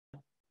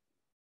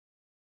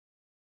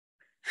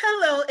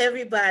Hello,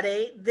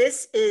 everybody.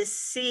 This is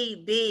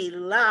CB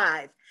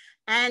Live.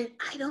 And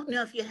I don't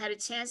know if you had a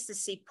chance to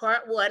see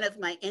part one of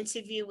my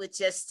interview with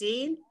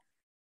Justine,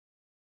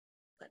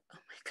 but oh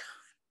my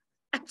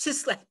God, I'm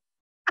just like,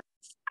 I'm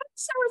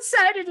so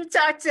excited to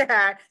talk to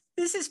her.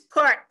 This is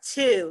part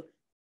two.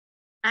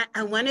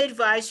 I want to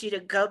advise you to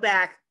go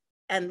back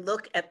and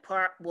look at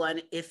part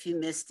one if you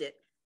missed it,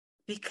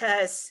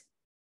 because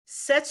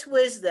such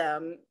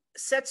wisdom,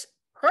 such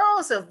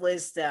pearls of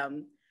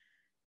wisdom.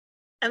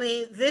 I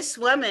mean, this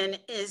woman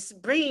is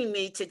bringing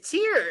me to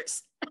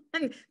tears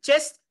and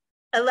just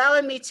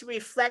allowing me to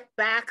reflect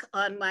back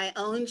on my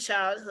own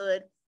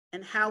childhood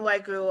and how I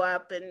grew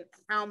up and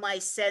how my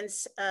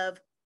sense of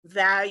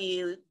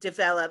value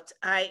developed.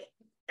 I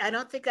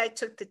don't think I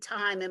took the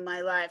time in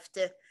my life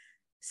to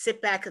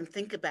sit back and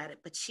think about it,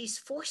 but she's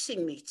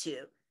forcing me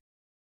to.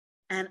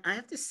 And I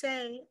have to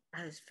say,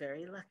 I was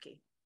very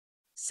lucky.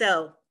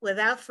 So,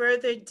 without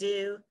further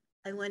ado,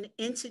 I want to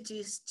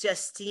introduce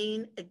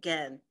Justine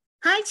again.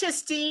 Hi,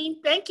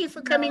 Justine. Thank you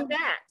for coming Hello.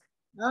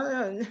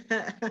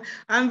 back. Oh,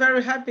 I'm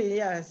very happy.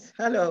 Yes.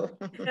 Hello.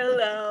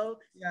 Hello.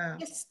 Yeah.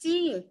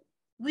 Justine,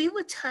 we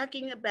were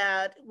talking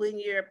about when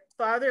your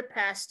father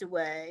passed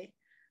away,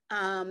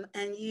 and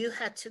you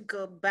had to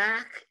go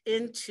back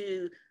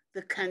into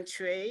the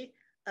country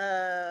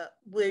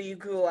where you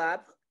grew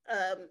up,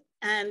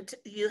 and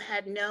you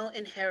had no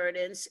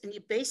inheritance, and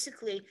you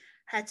basically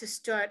had to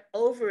start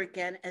over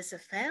again as a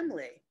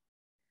family.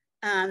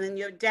 And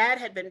your dad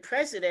had been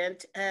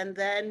president, and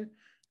then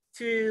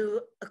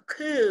through a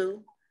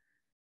coup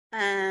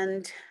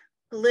and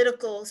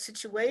political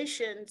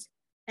situations,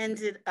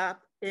 ended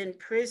up in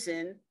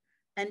prison.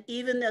 And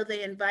even though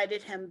they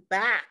invited him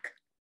back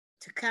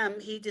to come,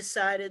 he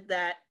decided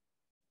that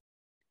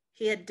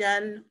he had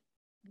done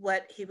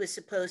what he was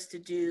supposed to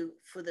do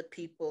for the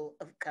people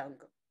of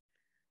Congo.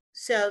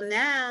 So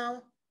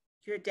now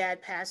your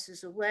dad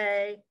passes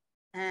away,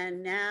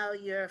 and now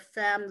your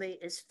family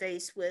is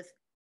faced with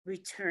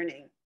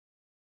returning.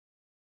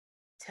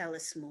 Tell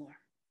us more.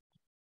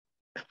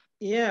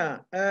 Yeah.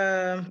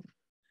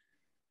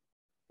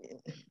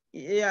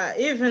 Yeah.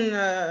 Even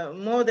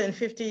more than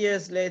 50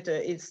 years later,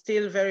 it's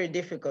still very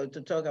difficult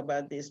to talk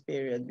about this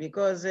period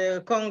because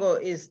Congo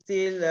is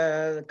still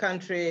a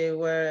country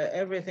where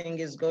everything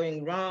is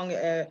going wrong.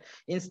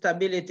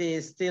 Instability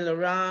is still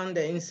around,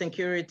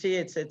 insecurity,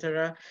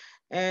 etc.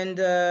 And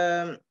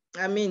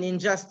I mean,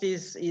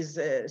 injustice is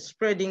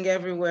spreading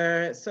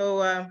everywhere.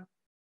 So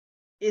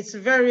it's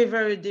very,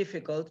 very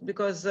difficult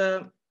because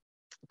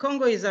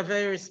Congo is a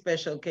very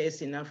special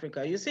case in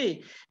Africa. You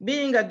see,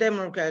 being a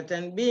Democrat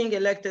and being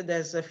elected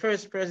as the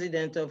first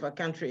president of a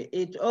country,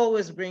 it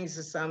always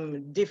brings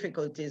some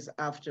difficulties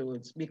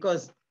afterwards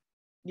because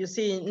you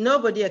see,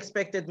 nobody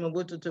expected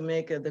Mobutu to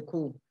make the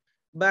coup,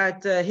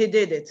 but he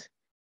did it.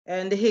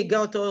 And he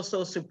got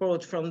also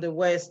support from the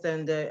West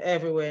and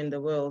everywhere in the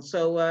world.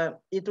 So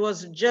it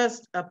was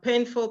just a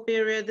painful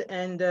period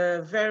and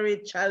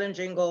very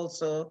challenging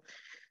also.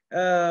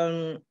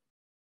 Um,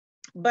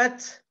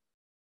 but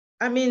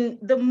I mean,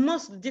 the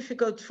most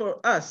difficult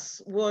for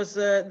us was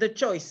the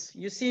choice.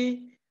 You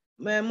see,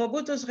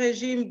 Mobutu's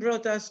regime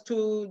brought us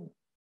to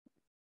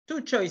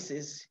two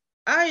choices,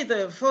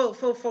 either for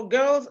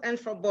girls and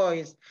for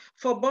boys.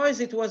 For boys,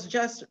 it was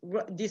just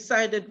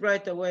decided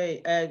right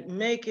away,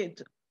 make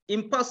it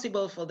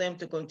impossible for them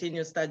to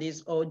continue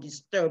studies or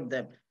disturb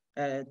them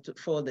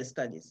for the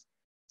studies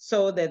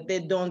so that they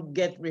don't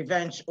get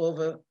revenge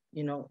over,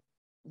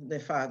 the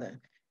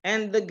father.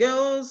 And the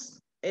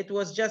girls, it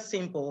was just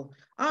simple.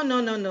 Oh,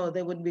 no, no, no.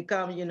 They would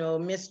become,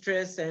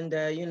 mistress and,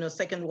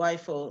 second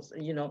wife or,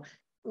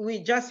 we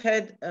just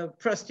had a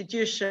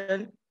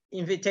prostitution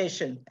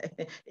invitation,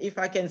 if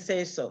I can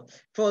say so,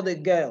 for the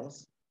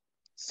girls.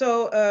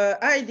 So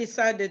I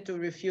decided to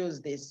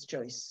refuse this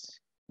choice.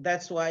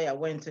 That's why I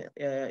went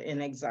in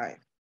exile.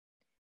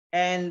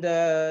 And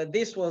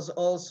this was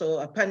also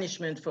a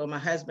punishment for my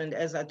husband.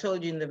 As I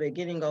told you in the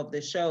beginning of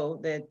the show,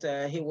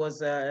 that he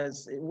was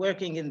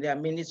working in the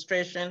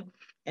administration.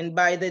 And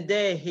by the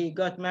day he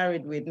got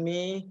married with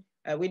me,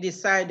 we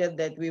decided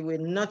that we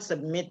will not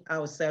submit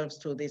ourselves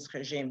to this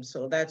regime.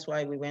 So that's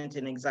why we went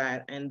in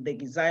exile. And the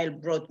exile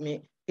brought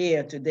me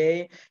here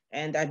today,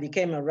 and I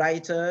became a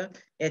writer,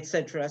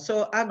 etc.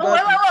 So I Oh, whoa,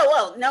 got. whoa,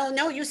 whoa, whoa. No,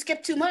 no, you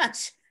skipped too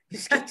much. You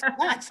skipped too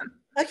much.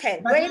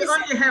 Okay, But wait we a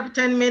second. only have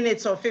 10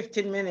 minutes or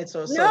 15 minutes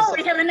or so, No, so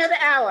we have another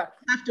hour.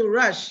 I have to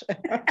rush.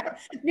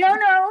 No,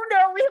 no, no,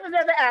 we have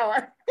another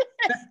hour.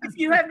 If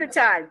you have the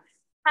time.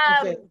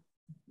 Okay.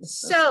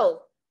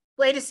 So,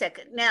 wait a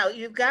second. Now,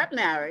 you got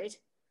married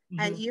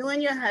and Mhm. you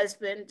and your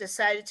husband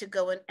decided to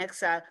go in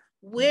exile.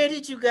 Where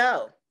did you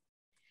go?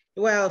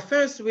 Well,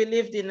 first we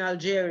lived in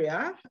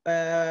Algeria.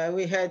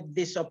 We had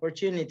this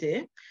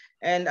opportunity.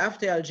 And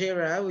after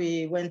Algeria,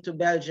 we went to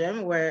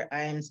Belgium, where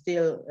I am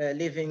still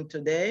living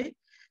today.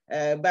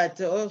 But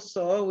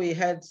also we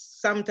had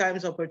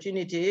sometimes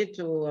opportunity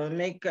to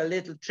make a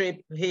little trip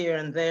here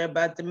and there.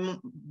 But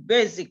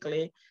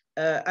basically,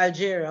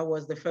 Algeria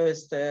was the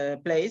first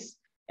place.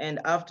 And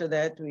after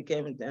that, we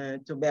came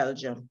to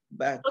Belgium.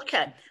 But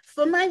okay,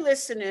 for my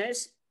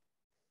listeners,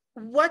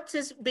 what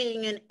does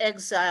being in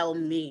exile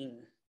mean?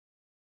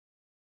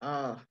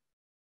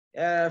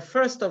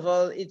 First of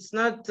all, it's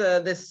not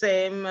the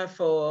same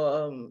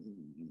for,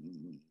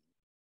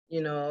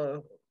 you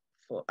know,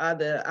 for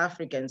other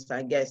Africans,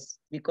 I guess,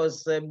 because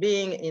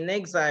being in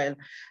exile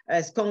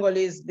as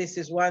Congolese, this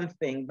is one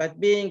thing, but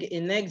being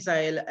in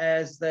exile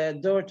as the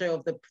daughter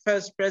of the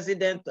first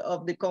president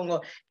of the Congo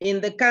in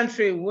the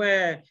country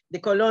where the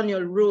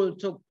colonial rule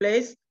took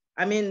place,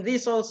 I mean,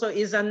 this also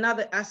is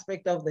another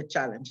aspect of the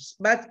challenge.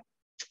 But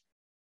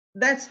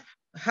that's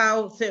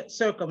how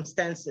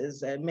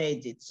circumstances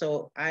made it.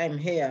 So I'm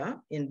here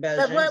in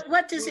Belgium. But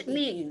what does it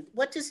mean?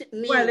 What does it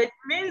mean? Well, it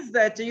means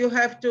that you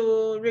have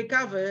to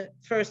recover,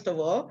 first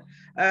of all,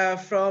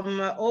 from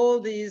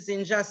all these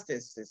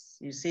injustices.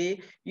 You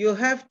see, you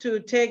have to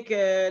take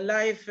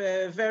life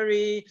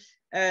very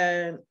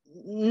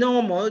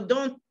normal.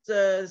 Don't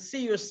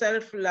see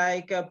yourself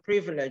like a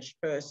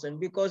privileged person,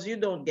 because you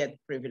don't get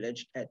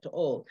privilege at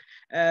all.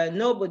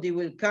 Nobody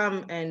will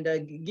come and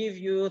give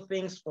you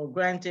things for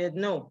granted.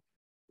 No,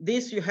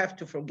 this you have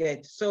to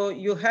forget. So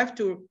you have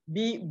to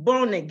be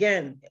born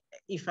again,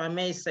 if I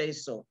may say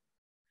so.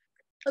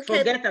 Okay.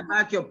 Forget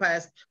about your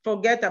past,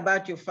 forget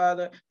about your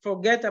father,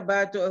 forget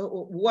about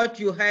what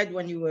you had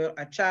when you were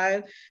a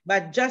child,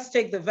 but just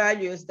take the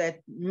values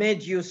that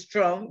made you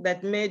strong,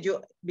 that made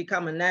you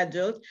become an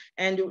adult,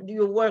 and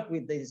you work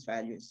with these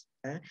values.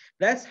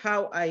 That's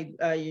how I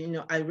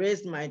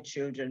raised my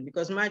children,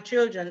 because my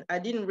children, I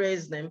didn't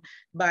raise them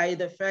by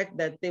the fact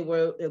that they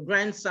were a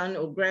grandson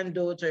or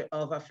granddaughter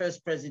of a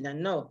first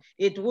president. No,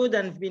 it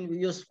wouldn't have been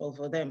useful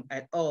for them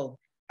at all.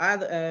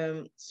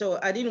 So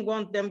I didn't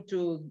want them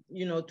to,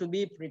 to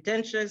be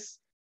pretentious.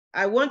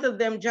 I wanted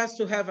them just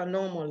to have a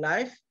normal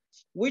life,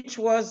 which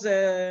was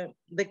the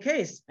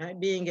case,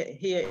 being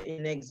here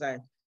in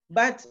exile.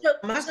 But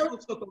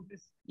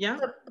yeah.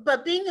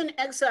 But being in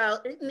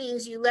exile, it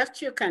means you left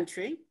your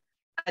country.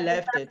 I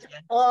left it.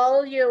 Yeah.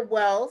 All your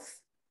wealth,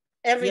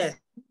 everything.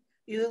 Yes.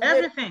 You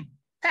everything.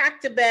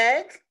 Packed a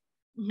bag.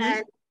 Mm-hmm.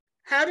 And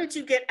how did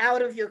you get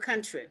out of your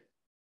country?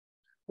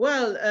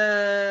 Well,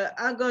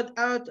 I got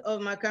out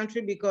of my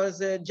country because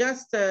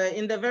just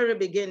in the very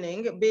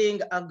beginning,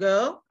 being a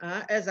girl,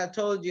 as I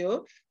told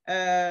you,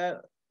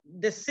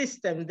 the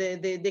system,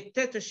 the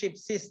dictatorship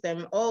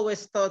system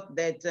always thought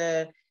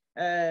that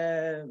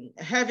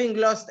having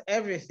lost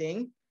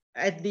everything,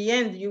 at the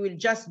end, you will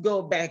just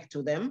go back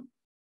to them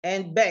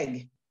and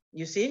beg,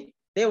 you see?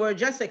 They were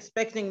just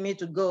expecting me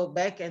to go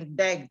back and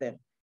beg them.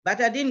 But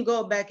I didn't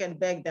go back and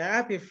beg them.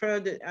 I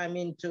preferred,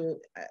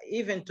 to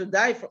even to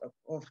die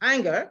of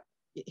hunger,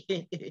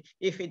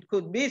 if it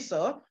could be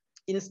so,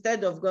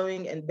 instead of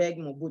going and beg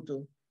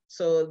Mobutu.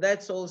 So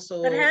that's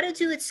also. But how did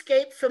you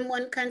escape from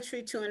one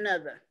country to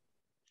another?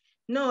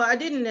 No, I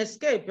didn't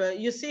escape.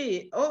 You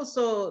see,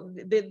 also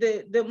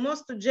the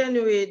most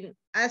genuine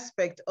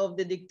aspect of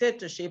the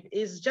dictatorship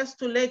is just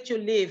to let you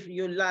live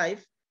your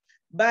life,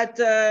 but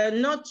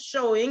not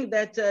showing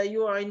that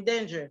you are in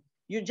danger.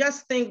 You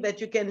just think that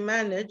you can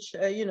manage,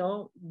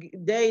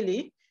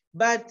 daily.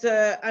 But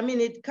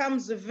it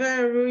comes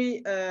very,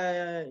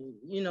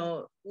 in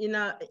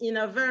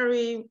a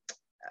very,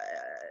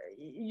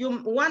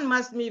 one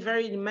must be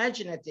very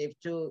imaginative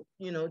to,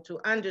 to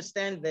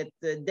understand that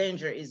the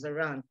danger is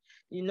around.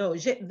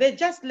 They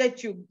just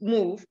let you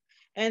move,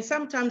 and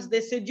sometimes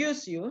they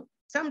seduce you.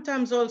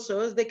 Sometimes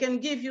also they can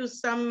give you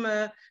some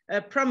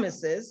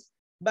promises.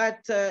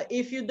 But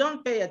if you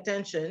don't pay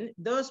attention,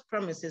 those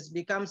promises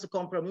becomes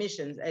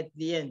compromisions at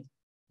the end,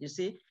 you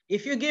see?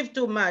 If you give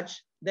too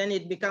much, then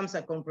it becomes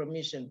a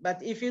compromission.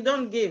 But if you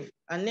don't give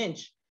an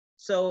inch,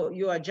 so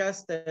you are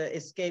just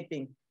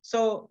escaping.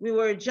 So we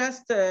were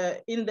just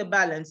in the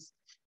balance.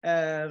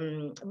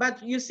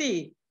 But you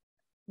see,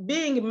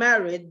 being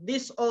married,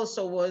 this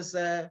also was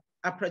a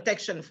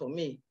protection for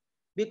me.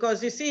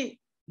 Because you see,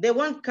 they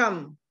won't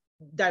come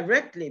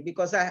directly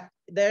because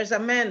there's a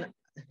man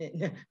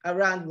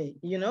around me,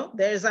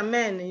 there's a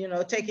man,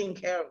 taking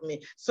care of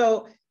me.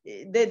 So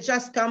they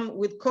just come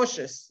with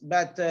cautious,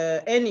 but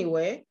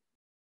anyway,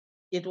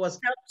 it was.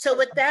 So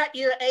with that,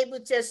 you're able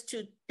just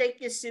to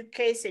take your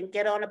suitcase and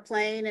get on a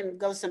plane and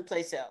go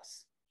someplace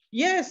else?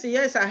 Yes,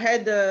 I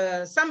had,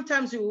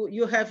 sometimes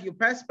you have your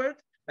passport,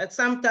 but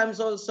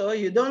sometimes also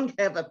you don't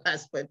have a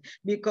passport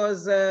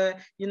because,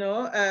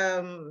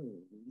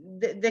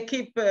 they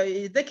keep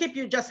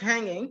you just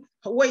hanging,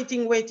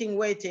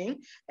 waiting,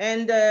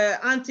 and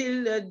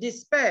until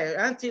despair,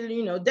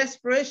 until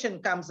desperation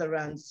comes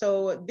around.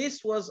 So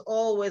this was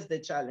always the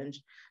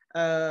challenge.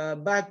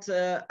 But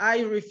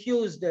I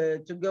refused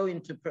to go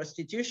into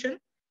prostitution.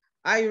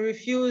 I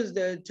refused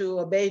to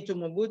obey to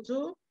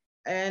Mobutu,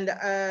 and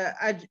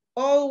I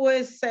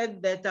always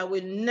said that I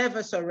will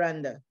never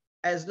surrender.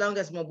 As long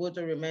as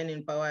Mobutu remained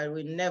in power, I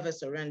will never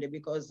surrender,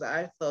 because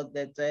I thought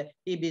that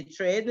he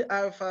betrayed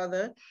our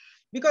father.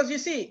 Because you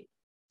see,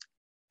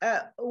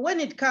 when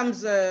it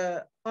comes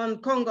on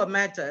Congo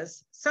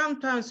matters,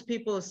 sometimes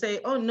people say,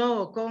 oh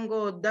no,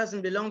 Congo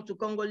doesn't belong to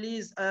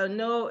Congolese.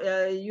 No,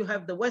 you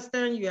have the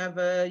Western, you have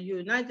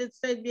United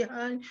States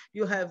behind,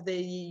 you have the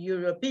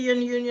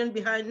European Union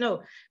behind.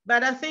 No,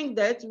 but I think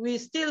that we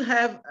still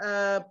have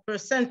a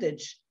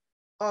percentage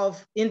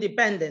of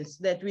independence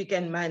that we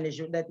can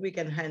manage, that we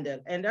can handle.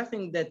 And I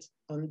think that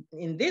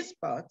in this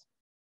part,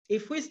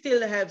 if we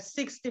still have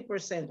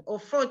 60% or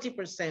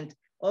 40%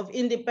 of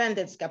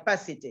independence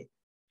capacity,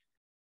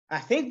 I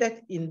think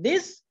that in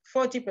this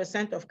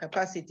 40% of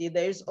capacity,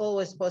 there is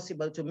always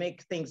possible to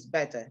make things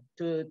better,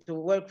 to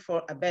work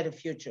for a better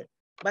future.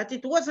 But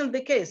it wasn't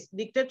the case.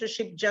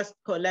 Dictatorship just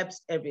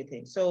collapsed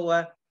everything.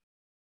 So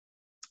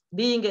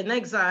being in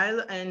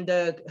exile and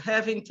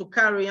having to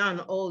carry on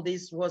all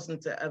this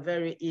wasn't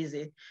very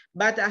easy.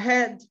 But I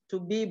had to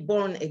be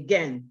born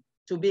again,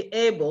 to be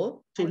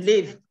able to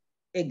live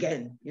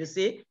again, you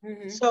see?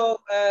 Mm-hmm.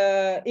 So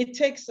it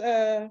takes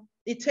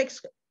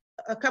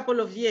a couple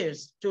of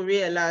years to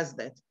realize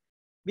that,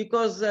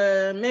 because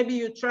maybe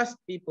you trust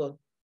people,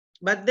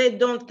 but they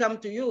don't come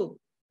to you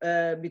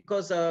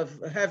because of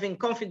having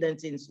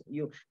confidence in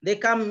you. They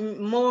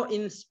come more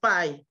in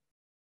spy.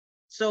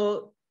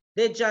 So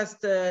they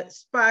just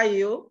spy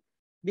you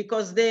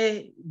because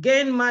they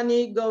gain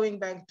money going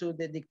back to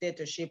the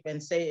dictatorship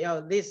and say,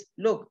 oh, this,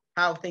 look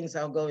how things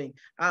are going.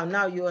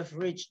 Now you have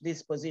reached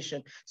this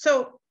position.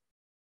 So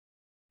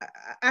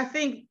I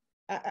think,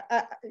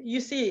 you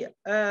see,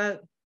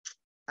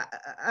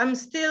 I'm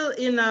still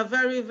in a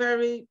very,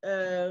 very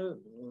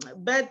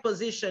bad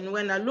position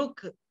when I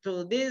look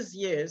to these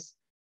years.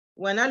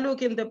 When I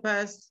look in the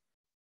past,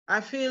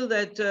 I feel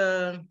that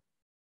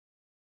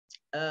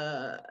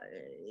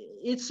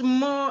it's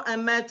more a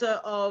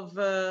matter of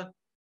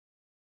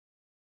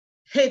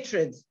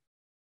hatred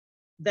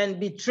than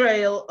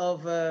betrayal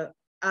of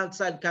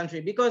outside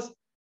country, because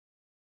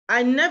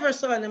I never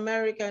saw an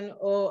American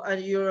or a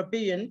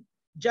European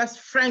just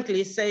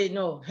frankly say,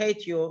 no,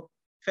 hate your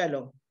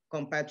fellow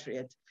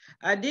compatriot.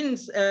 I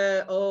didn't,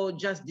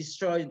 just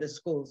destroy the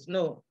schools.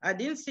 No, I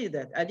didn't see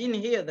that. I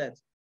didn't hear that.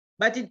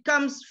 But it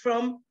comes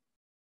from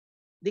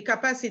the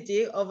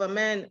capacity of a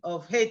man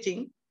of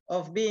hating,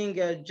 of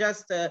being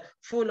just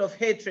full of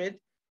hatred.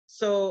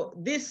 So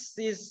this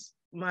is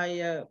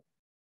my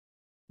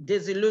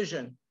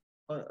disillusion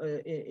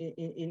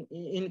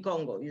in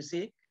Congo, you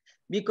see,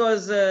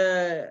 because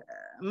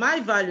my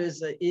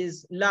values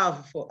is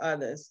love for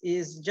others,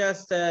 is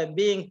just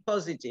being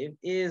positive,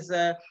 is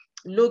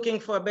looking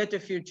for a better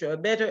future, a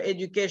better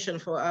education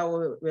for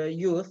our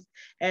youth,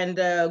 and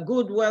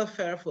good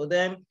welfare for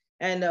them,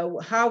 and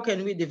how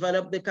can we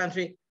develop the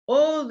country?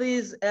 All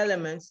these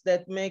elements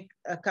that make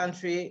a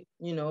country,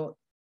 you know,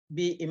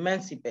 be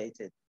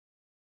emancipated.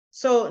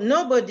 So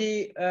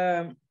nobody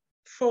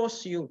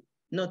force you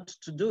not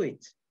to do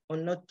it or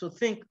not to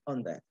think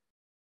on that.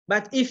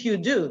 But if you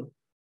do,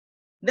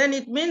 then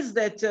it means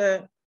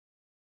that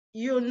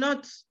you're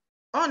not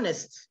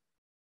honest.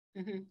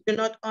 Mm-hmm. You're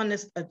not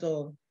honest at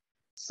all.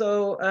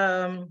 So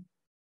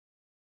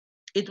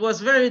it was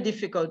very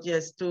difficult,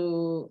 yes,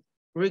 to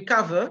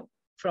recover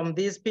from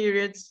these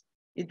periods.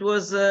 It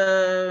was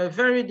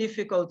very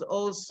difficult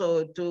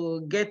also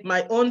to get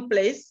my own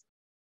place,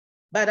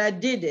 but I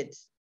did it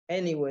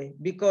anyway,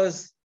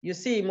 because you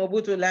see,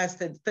 Mobutu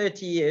lasted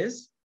 30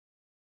 years.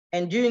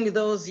 And during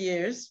those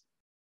years,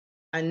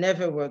 I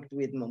never worked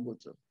with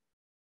Mobutu.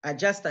 I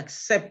just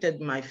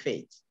accepted my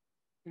fate.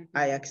 Mm-hmm.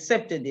 I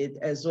accepted it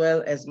as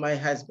well as my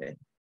husband.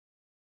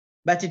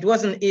 But it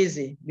wasn't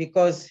easy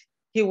because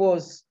he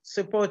was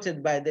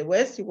supported by the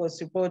West. He was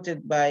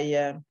supported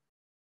by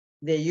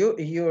the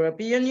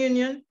European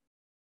Union.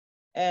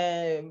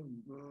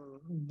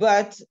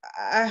 But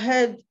I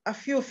had a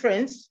few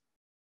friends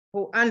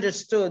who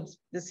understood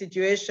the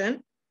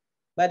situation,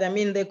 but I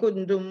mean, they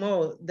couldn't do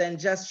more than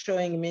just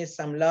showing me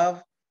some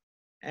love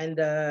and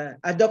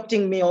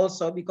adopting me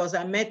also, because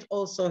I met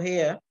also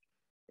here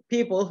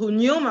people who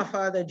knew my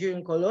father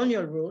during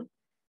colonial rule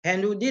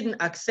and who didn't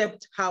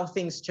accept how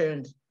things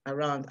turned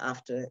around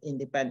after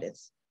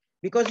independence.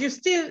 Because you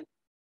still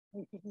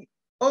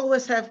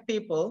always have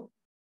people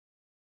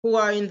who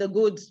are in the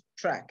good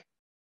track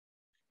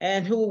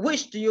and who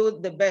wished you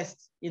the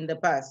best in the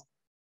past,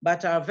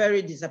 but are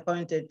very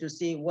disappointed to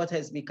see what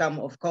has become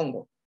of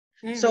Congo.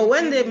 Mm-hmm. So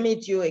when they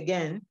meet you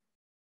again,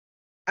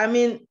 I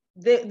mean,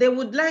 they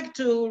would like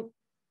to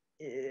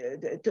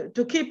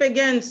keep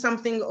again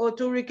something, or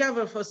to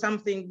recover for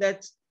something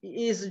that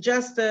is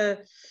just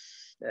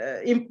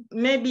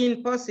maybe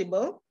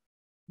impossible,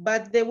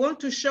 but they want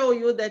to show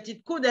you that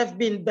it could have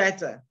been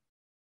better.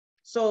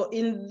 So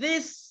in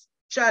this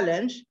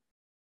challenge,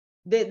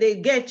 they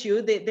get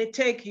you, they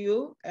take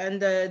you,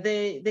 and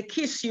they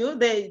kiss you,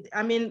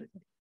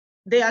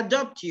 they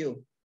adopt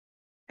you.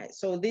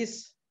 So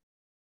this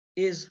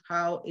is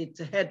how it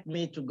helped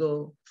me to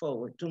go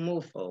forward, to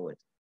move forward.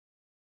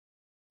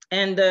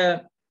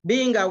 And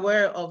being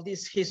aware of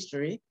this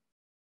history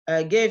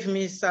gave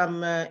me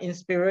some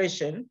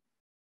inspiration.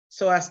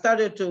 So I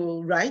started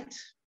to write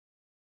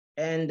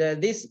And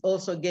this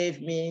also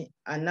gave me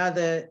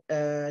another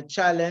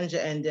challenge,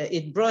 and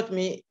it brought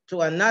me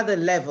to another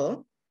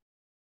level.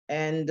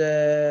 And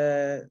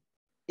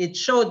it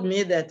showed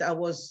me that I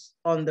was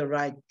on the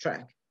right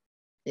track.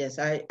 Yes,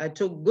 I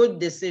took good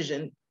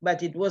decision,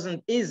 but it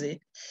wasn't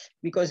easy,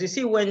 because you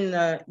see,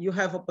 when you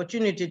have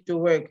opportunity to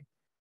work,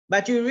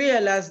 but you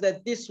realize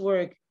that this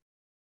work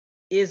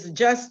is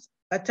just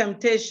a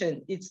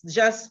temptation. It's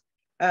just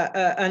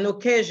an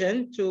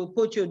occasion to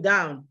put you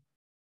down,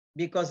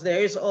 because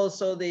there is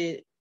also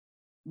the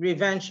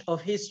revenge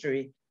of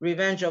history,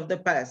 revenge of the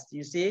past,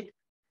 you see.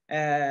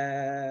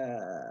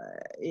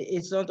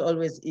 It's not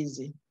always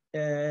easy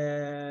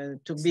to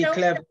be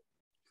clever.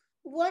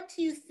 What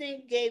do you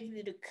think gave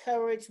you the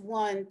courage,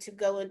 one, to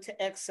go into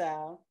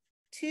exile?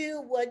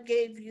 Two, what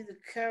gave you the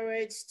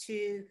courage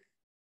to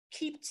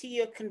keep to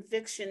your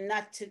conviction,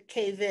 not to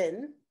cave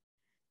in?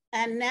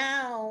 And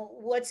now,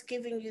 what's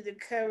giving you the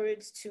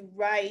courage to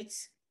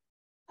write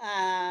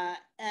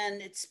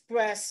and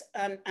express?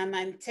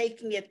 I'm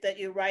taking it that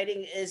your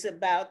writing is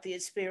about the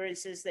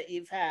experiences that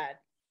you've had.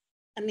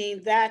 I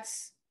mean,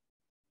 that's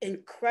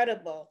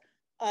incredible.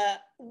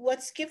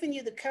 What's given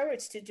you the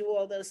courage to do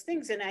all those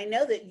things? And I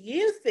know that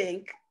you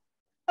think,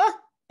 oh,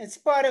 it's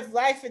part of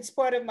life, it's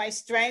part of my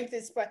strength,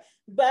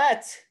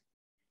 but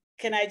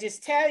can I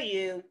just tell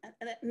you,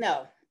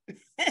 no.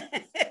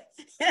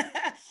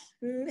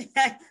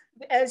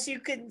 As you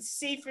can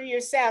see for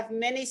yourself,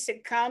 many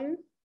succumb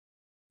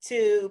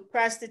to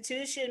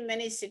prostitution,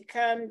 many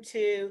succumb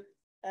to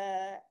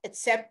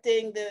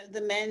accepting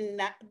the men,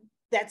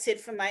 that's it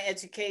for my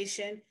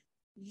education.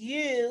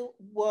 You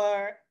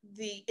were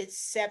the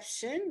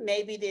exception,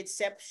 maybe the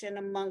exception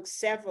among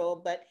several,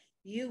 but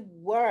you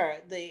were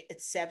the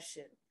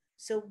exception.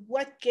 So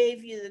what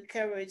gave you the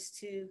courage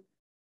to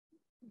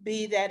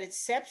be that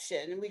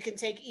exception? And we can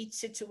take each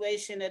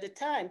situation at a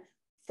time.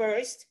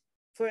 First,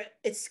 for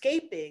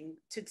escaping,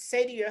 to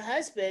say to your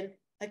husband,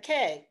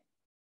 okay,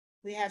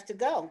 we have to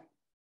go.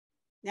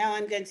 Now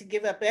I'm going to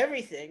give up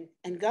everything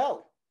and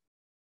go.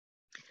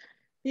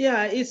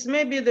 Yeah, it's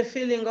maybe the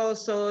feeling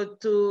also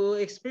to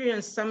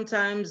experience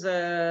sometimes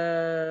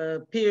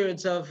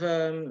periods of,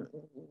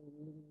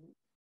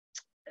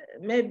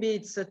 maybe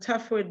it's a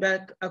tough word,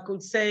 but I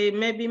could say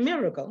maybe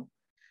miracle.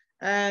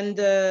 And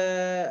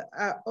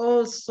I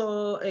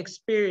also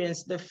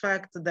experienced the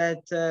fact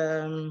that,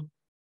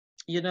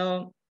 you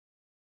know,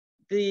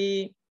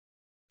 the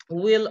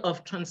will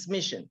of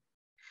transmission.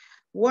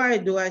 Why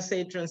do I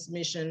say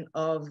transmission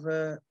of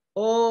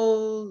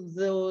all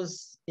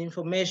those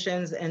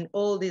informations and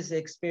all these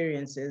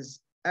experiences?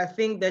 I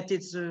think that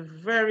it's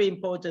very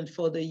important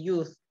for the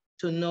youth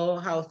to know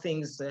how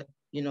things,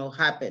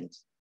 happened.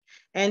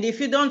 And if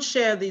you don't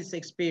share this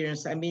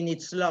experience, I mean,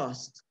 it's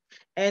lost.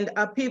 And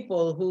a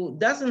people who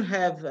doesn't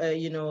have,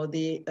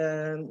 the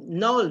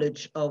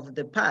knowledge of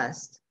the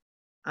past,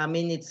 I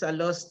mean, it's a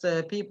lost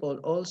people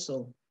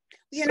also.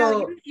 You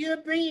know,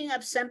 you're bringing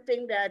up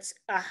something that's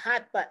a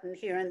hot button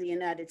here in the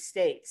United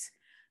States.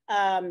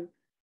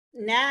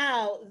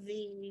 Now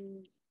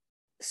the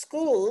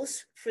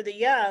schools for the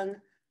young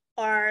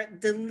are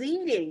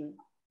deleting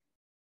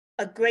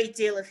a great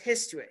deal of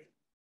history.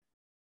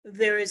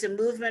 There is a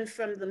movement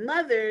from the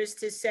mothers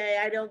to say,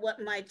 I don't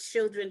want my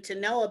children to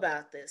know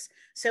about this.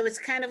 So it's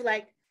kind of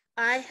like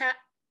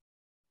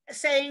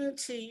saying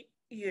to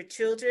your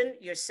children,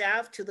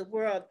 yourself, to the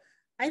world,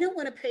 I don't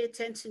want to pay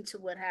attention to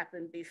what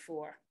happened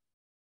before.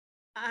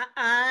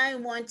 I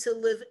want to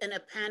live in a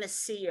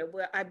panacea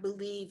where I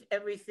believe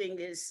everything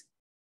is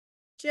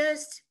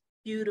just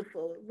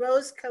beautiful,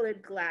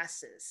 rose-colored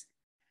glasses.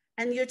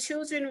 And your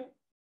children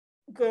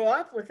grow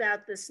up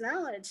without this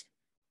knowledge.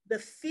 The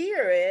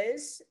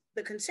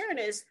concern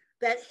is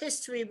that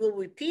history will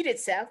repeat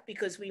itself,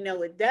 because we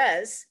know it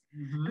does.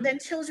 Mm-hmm. And then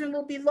children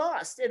will be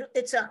lost.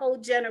 It's a whole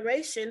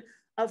generation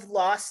of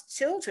lost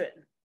children.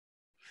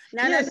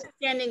 Not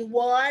understanding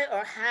why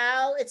or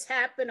how it's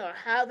happened or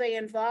how they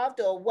involved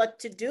or what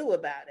to do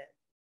about it.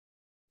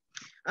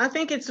 I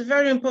think it's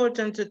very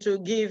important to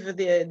give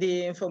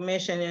the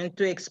information and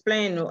to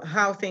explain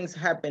how things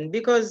happen,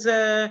 because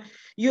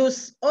you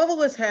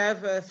always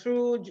have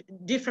through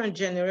different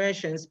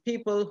generations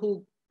people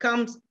who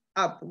comes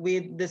up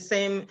with the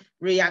same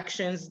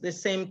reactions, the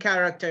same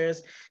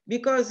characters,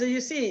 because you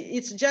see,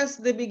 it's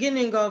just the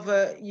beginning of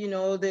the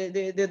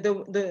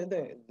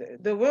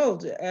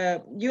world.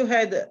 You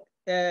had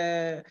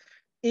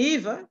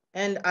Eve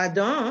and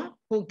Adam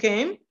who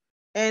came,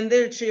 and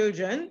their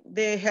children,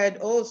 they had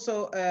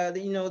also,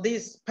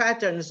 these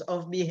patterns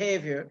of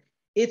behavior.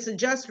 It's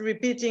just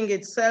repeating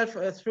itself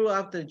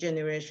throughout the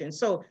generation.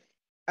 So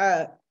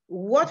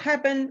what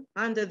happened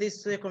under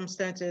these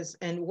circumstances,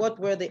 and what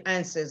were the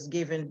answers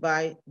given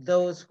by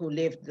those who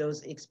lived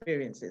those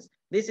experiences?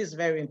 This is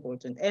very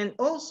important. And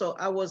also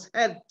I was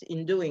helped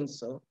in doing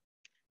so,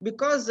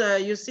 because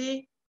you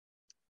see,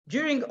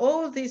 during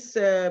all these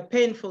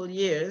painful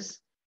years,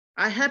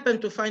 I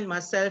happened to find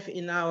myself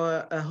in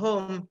our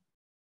home,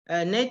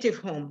 native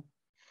home.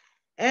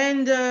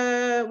 And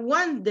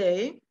one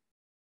day,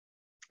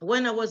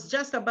 when I was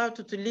just about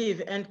to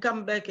leave and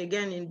come back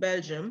again in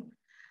Belgium,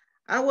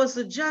 I was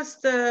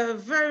just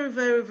very,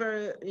 very,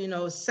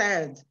 very,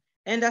 sad.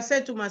 And I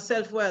said to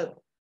myself,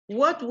 well,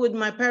 what would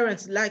my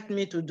parents like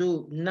me to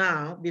do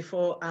now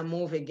before I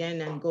move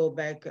again and go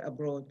back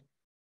abroad?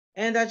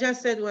 And I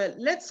just said, well,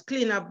 let's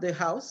clean up the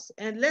house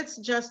and let's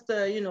just,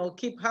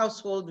 keep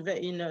household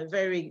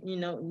very,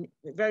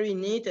 very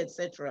neat,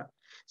 etc.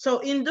 So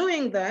in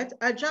doing that,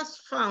 I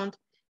just found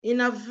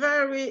in a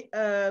very,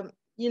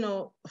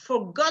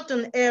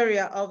 forgotten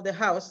area of the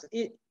house,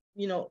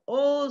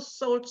 all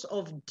sorts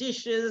of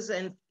dishes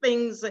and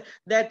things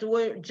that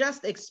were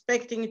just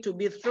expecting to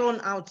be thrown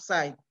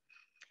outside.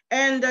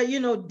 And,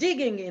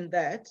 digging in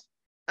that,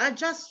 I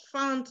just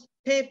found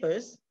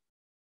papers.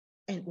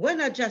 And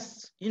when I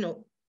just,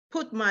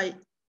 put my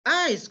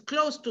eyes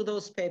close to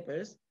those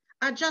papers,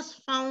 I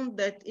just found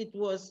that it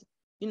was,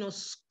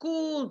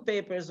 school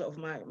papers of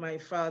my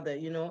father,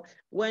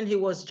 when he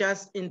was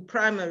just in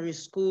primary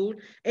school.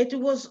 It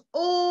was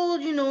all,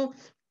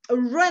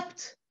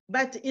 wrapped,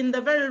 but in the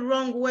very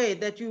wrong way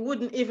that you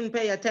wouldn't even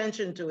pay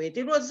attention to it.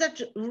 It was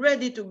such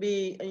ready to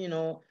be,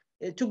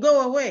 to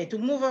go away, to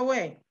move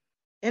away.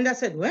 And I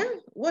said,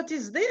 well, what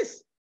is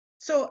this?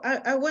 So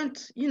I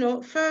went,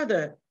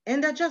 further,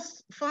 and I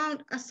just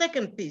found a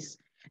second piece,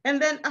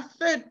 and then a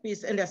third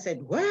piece, and I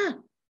said,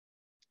 well,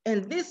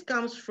 and this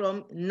comes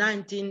from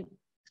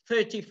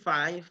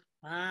 1935.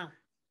 Wow.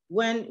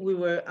 When we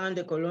were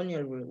under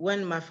colonial rule,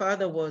 when my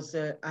father was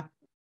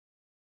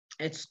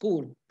at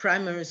school,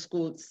 primary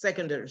school,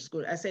 secondary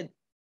school. I said,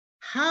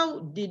 how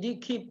did he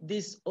keep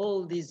this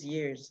all these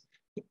years?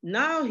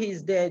 Now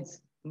he's dead,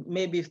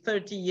 maybe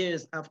 30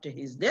 years after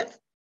his death,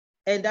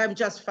 and I'm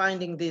just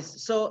finding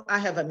this. So I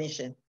have a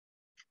mission,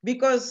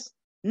 because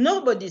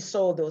nobody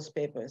saw those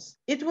papers.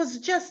 It was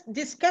just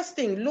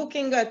disgusting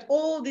looking at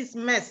all this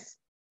mess.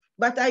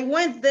 But I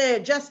went there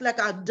just like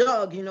a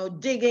dog,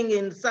 digging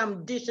in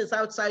some dishes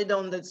outside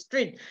on the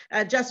street.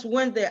 I just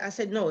went there. I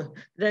said, no,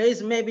 there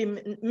is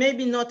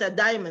maybe not a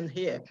diamond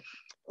here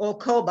or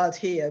cobalt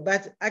here,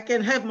 but I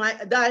can have my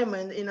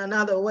diamond in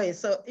another way.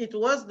 So it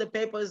was the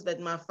papers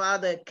that my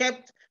father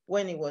kept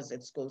when he was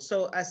at school.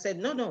 So I said,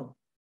 no,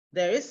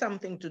 there is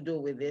something to do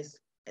with this.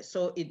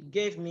 So it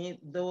gave me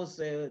those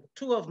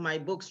two of my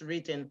books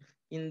written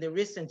in the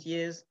recent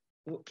years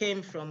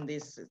came from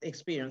this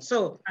experience.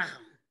 So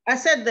I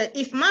said that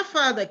if my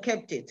father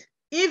kept it,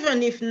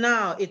 even if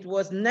now it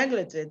was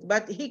neglected,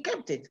 but he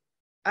kept it,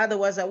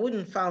 otherwise I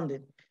wouldn't found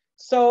it.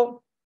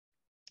 So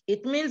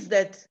it means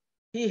that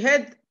he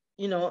had,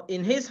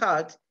 in his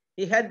heart,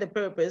 he had the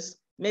purpose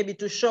maybe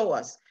to show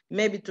us,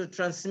 maybe to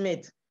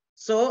transmit.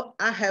 So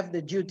I have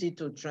the duty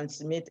to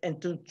transmit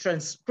and to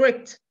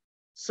transcript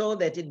so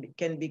that it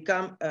can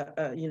become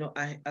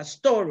a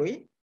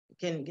story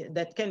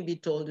that can be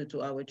told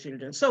to our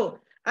children. So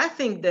I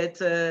think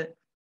that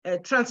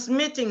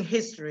transmitting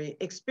history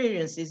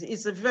experiences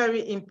is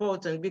very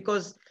important,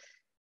 because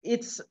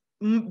it's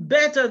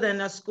better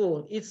than a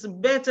school. It's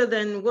better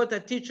than what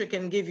a teacher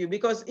can give you,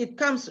 because it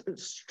comes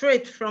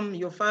straight from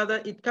your father.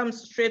 It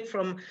comes straight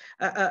from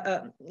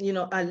a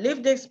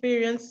lived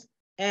experience,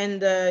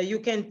 and you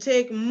can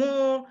take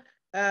more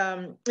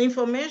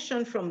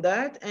information from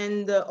that.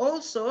 And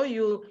also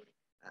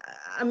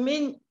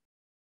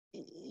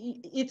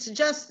it's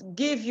just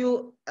give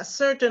you a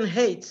certain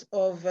height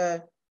of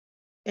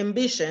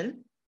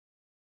ambition.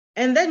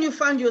 And then you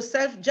find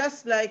yourself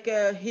just like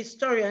a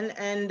historian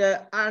and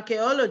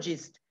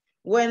archaeologist.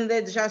 When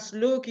they just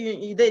look,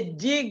 they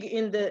dig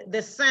in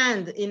the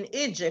sand in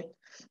Egypt,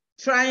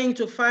 trying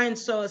to find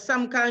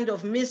some kind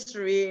of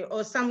mystery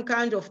or some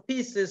kind of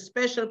pieces,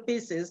 special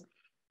pieces.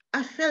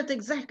 I felt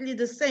exactly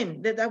the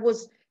same, that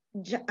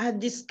I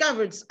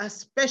discovered a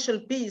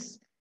special piece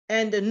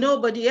and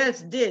nobody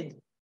else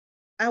did.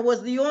 I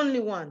was the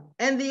only one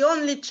and the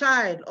only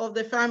child of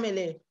the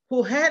family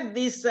who had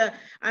this,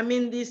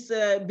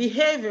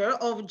 behavior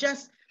of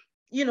just,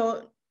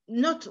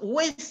 not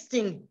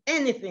wasting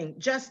anything,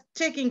 just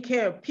taking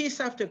care, piece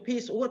after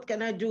piece. What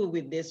can I do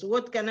with this?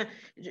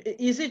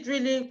 Is it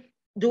really,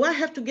 do I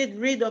have to get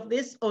rid of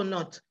this or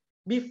not?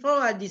 Before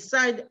I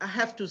decide, I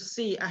have to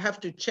see, I have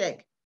to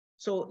check.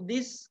 So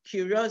this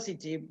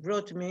curiosity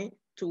brought me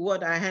to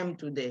what I am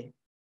today.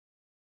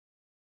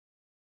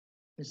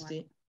 You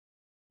see?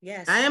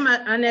 Yes. I am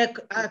an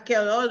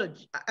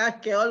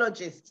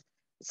archaeologist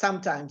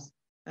sometimes.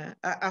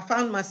 I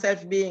found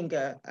myself being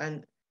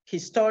an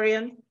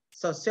historian,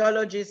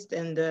 sociologist,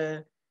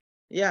 and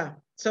yeah.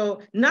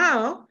 So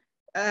now,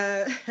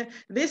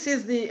 this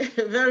is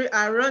very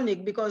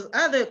ironic, because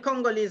other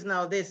Congolese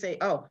now, they say,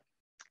 oh,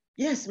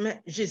 yes,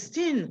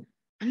 Justine,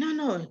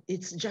 no,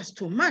 it's just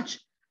too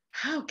much.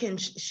 How can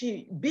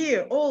she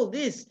bear all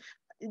this?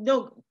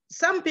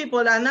 Some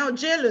people are now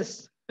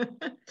jealous.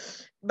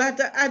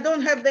 But I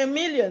don't have their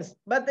millions,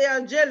 but they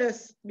are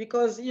jealous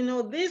because,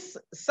 this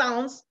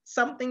sounds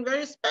something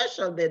very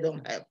special they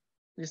don't have,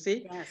 you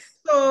see? Yes.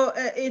 So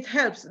it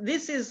helps.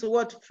 This is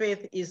what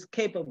faith is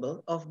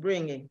capable of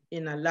bringing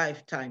in a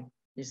lifetime,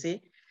 you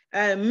see?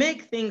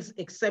 Make things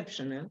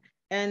exceptional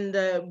and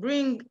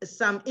bring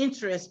some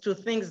interest to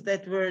things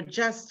that were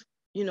just,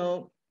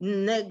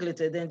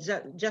 neglected and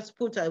just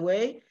put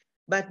away.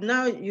 But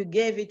now you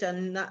gave it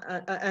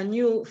a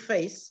new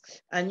face,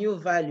 a new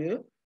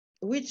value,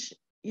 which,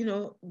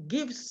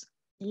 gives,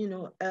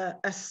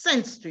 a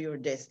sense to your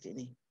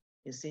destiny,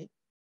 you see?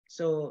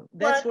 So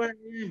that's where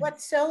I am.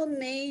 What's so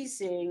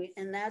amazing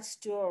in that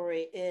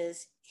story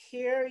is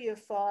here your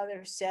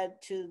father said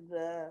to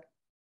the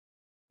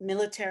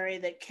military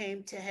that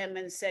came to him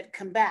and said,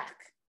 come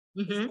back.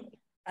 Mm-hmm.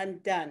 I'm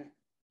done.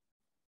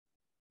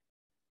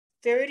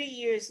 30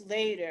 years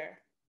later,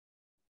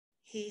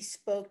 he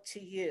spoke to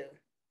you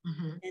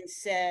Mm-hmm. and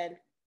said,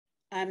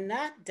 I'm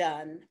not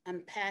done.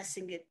 I'm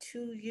passing it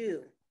to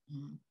you.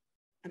 Mm-hmm.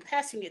 I'm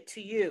passing it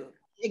to you.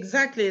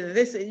 Exactly.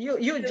 This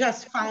you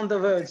just found the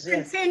words. To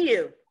Yes.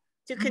 continue.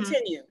 To Mm-hmm.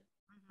 continue.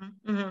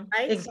 Mm-hmm. Mm-hmm.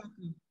 Right?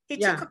 Exactly. He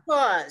Yeah. took a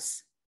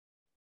pause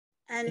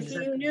and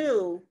Exactly. he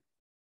knew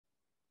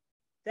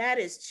that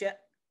is just,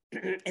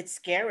 it's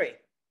scary.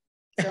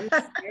 So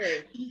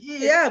scary.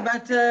 Yeah,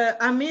 but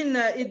I mean,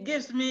 it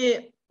gives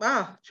me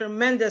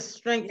tremendous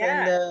strength,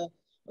 Yeah. and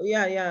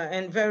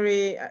and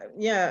very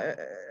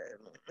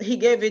he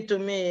gave it to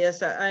me.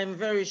 Yes, I'm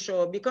very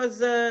sure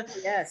because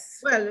Yes.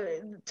 well,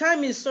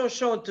 time is so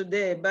short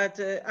today, but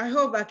I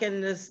hope I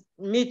can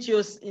meet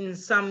you in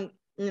some,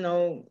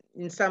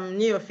 in some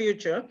near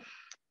future,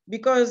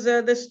 because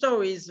the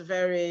story is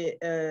very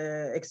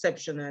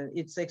exceptional.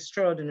 It's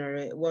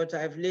extraordinary what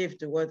I've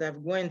lived, what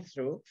I've gone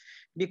through,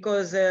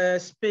 because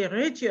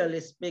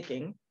spiritually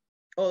speaking,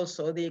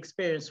 also the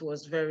experience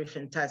was very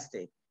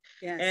fantastic.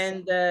 Yes.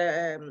 And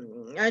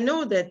I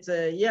know that,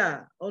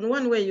 on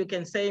one way you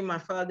can say my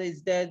father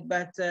is dead,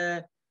 but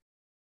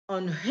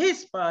on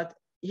his part,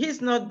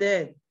 he's not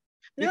dead.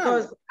 No.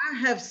 Because I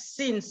have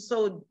seen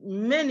so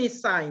many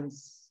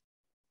signs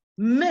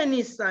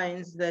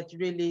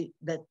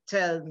that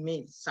tell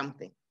me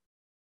something.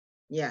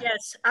 Yeah.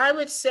 Yes, I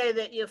would say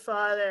that your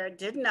father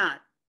did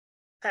not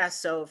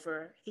pass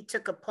over. He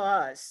took a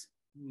pause.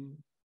 Mm.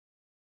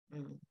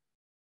 Mm.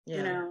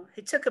 Yeah.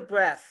 He took a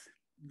breath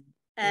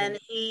and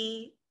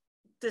he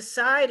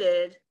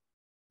decided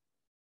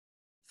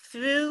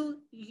through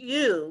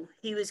you,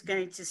 he was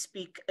going to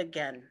speak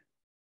again.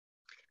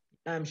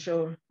 I'm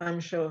sure.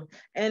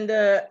 And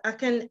I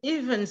can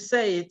even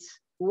say it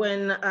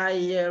when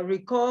I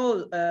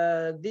recall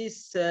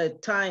this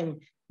time,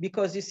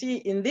 because you see,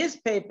 in these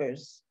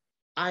papers,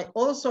 I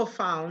also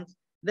found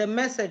the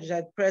message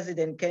that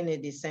President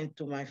Kennedy sent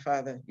to my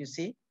father, you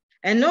see,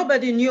 and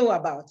nobody knew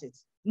about it.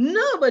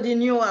 Nobody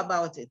knew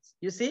about it,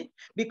 you see,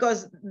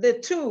 because the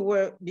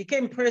two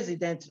became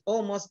president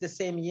almost the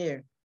same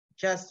year,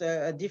 just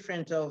a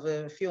difference of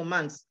a few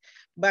months.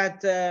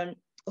 But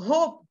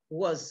hope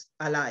was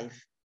alive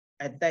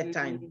at that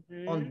time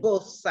on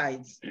both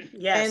sides.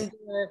 Yes. And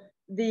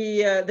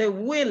the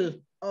will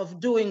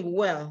of doing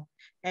well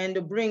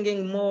and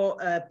bringing more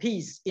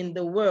peace in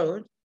the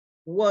world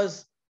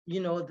was,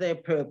 their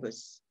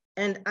purpose.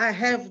 And I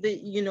have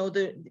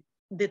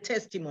the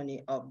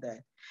testimony of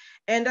that.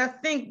 And I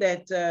think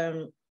that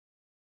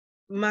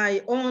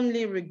my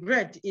only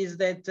regret is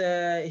that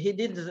he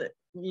didn't,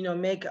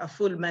 make a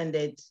full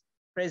mandate,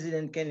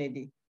 President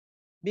Kennedy,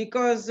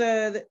 because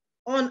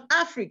on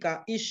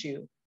Africa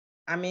issue,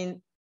 I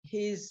mean,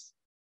 his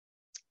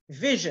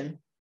vision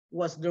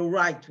was the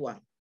right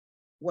one,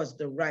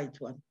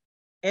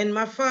 And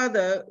my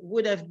father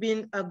would have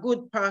been a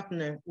good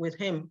partner with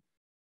him,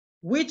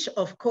 which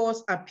of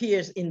course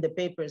appears in the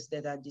papers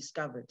that I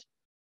discovered.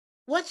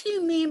 What do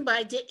you mean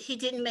by he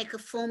didn't make a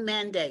full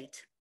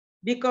mandate?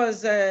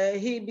 Because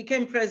he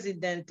became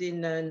president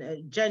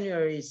in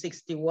January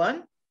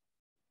 61,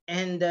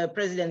 and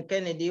President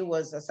Kennedy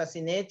was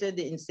assassinated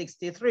in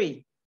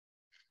 63.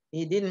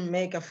 He didn't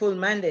make a full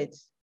mandate.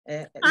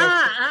 Full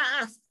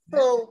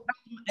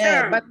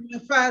term. But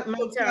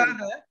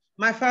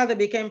my father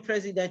became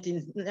president in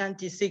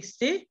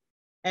 1960,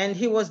 and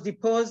he was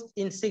deposed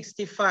in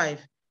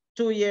 65,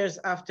 2 years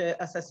after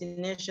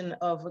assassination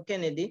of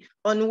Kennedy,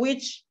 on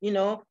which,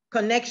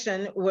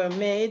 connection were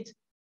made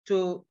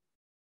to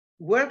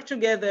work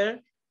together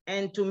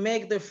and to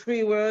make the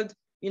free world,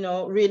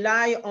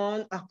 rely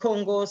on a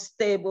Congo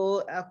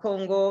stable, a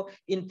Congo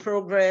in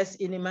progress,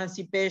 in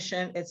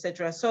emancipation,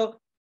 etc. So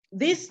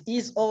this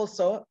is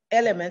also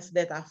elements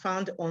that are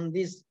found on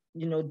these,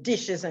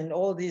 dishes and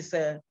all this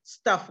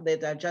stuff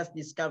that I just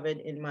discovered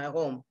in my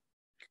home.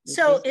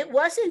 So it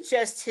wasn't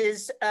just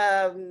his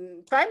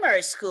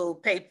primary school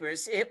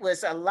papers, it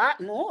was a lot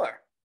more.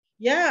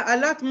 Yeah, a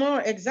lot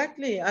more,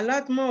 exactly, a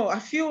lot more,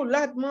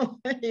 lot more,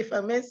 if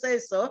I may say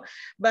so.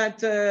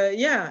 But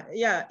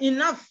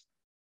enough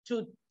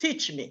to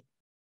teach me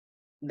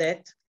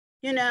that.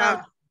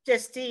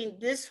 Justine,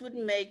 this would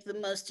make the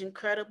most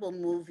incredible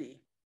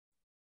movie.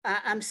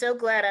 I'm so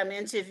glad I'm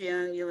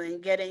interviewing you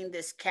and getting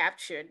this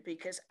captured,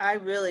 because I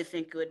really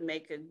think it would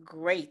make a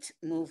great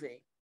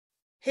movie.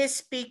 His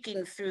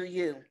speaking through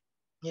you.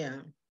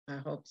 Yeah, I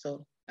hope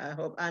so. I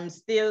hope. I'm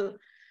still,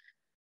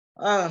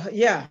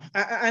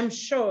 I'm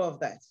sure of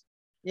that.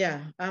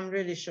 Yeah, I'm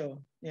really sure.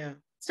 Yeah.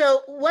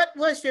 So what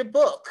was your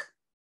book?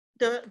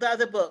 The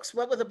other books,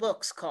 what were the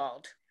books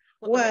called?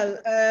 Well,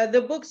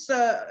 the books,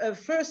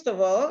 first of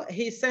all,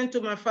 he sent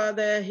to my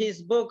father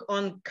his book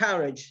on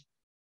courage.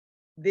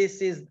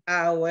 This is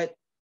our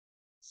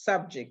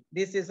subject.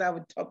 This is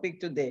our topic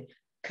today.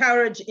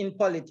 Courage in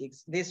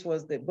Politics. This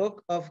was the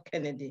book of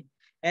Kennedy.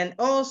 And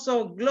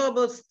also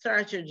Global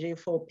Strategy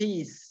for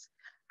Peace.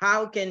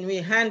 How can we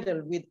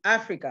handle with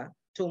Africa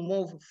to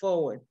move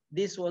forward?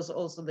 This was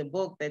also the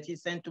book that he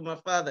sent to my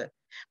father.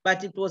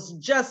 But it was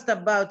just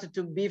about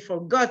to be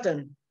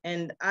forgotten.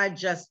 And I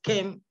just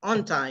came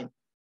on time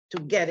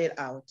to get it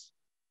out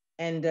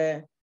and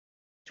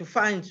to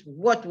find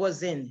what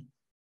was in it.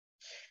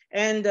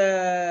 And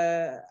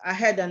I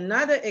had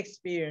another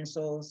experience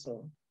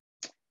also,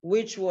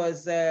 which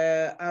was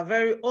a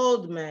very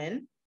old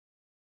man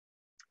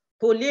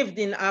who lived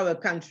in our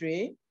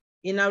country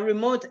in a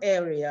remote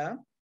area.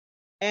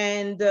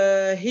 And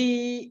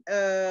he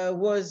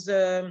was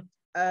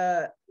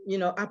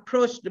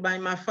approached by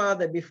my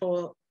father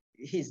before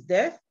his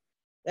death,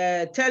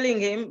 telling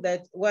him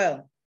that,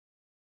 well,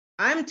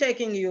 I'm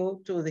taking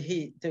you to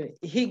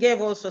he gave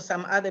also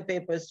some other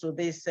papers to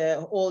this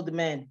old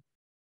man.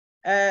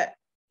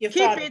 Keep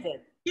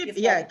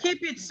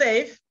it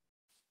safe,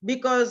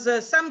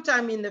 because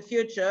sometime in the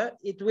future,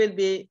 it will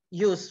be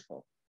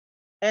useful.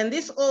 And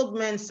this old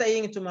man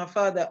saying to my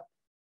father,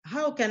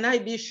 how can I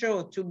be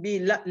sure to be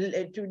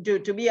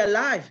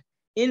alive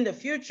in the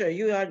future?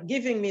 You are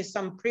giving me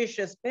some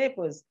precious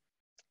papers.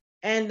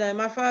 And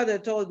my father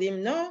told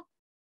him, no,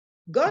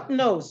 God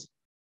knows.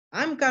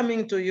 I'm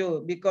coming to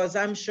you because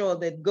I'm sure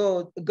that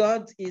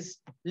God is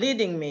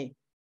leading me.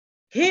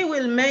 He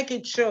will make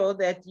it sure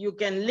that you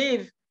can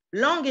live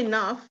long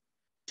enough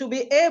to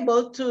be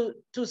able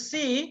to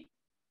see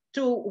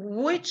to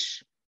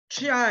which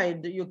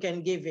child you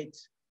can give it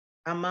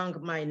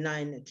among my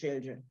 9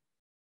 children.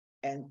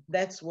 And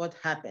that's what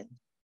happened.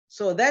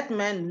 So that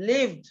man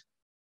lived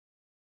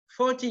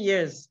 40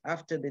 years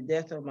after the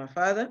death of my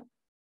father.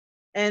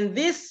 And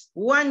this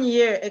 1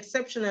 year,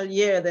 exceptional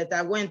year that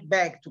I went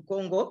back to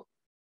Congo,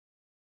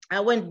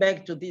 I went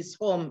back to this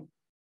home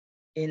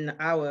in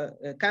our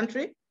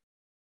country.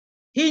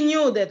 He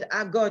knew that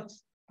I got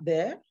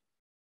there,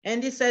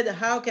 and he said,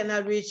 how can I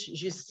reach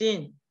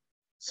Justine?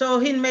 So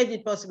he made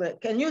it possible.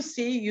 Can you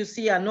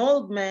see an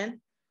old man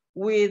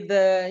with,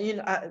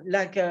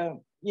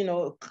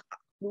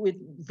 with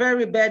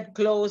very bad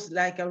clothes,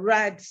 like a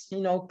rags,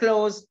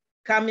 clothes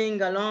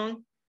coming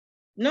along.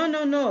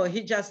 No,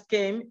 he just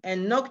came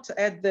and knocked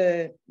at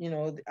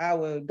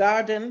our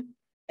garden.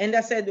 And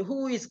I said,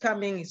 who is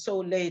coming so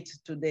late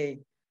today?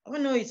 Oh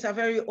no, it's a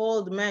very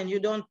old man. You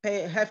don't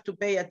have to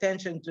pay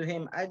attention to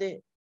him.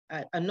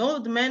 An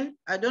old man,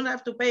 I don't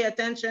have to pay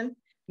attention.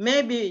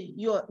 Maybe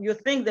you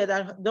think that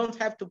I don't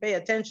have to pay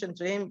attention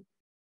to him.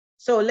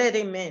 So let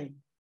him in.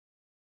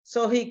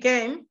 So he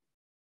came,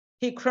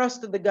 he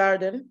crossed the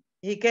garden,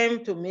 he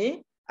came to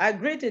me, I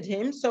greeted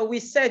him. So we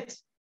sat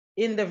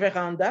in the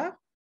veranda,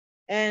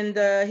 and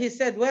he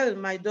said, well,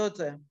 my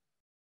daughter,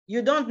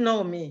 you don't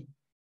know me,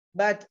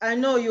 but I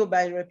know you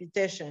by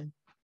reputation,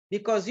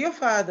 because your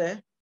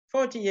father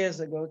 40 years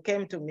ago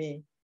came to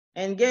me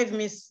and gave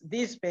me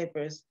these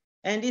papers.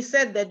 And he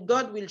said that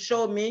God will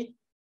show me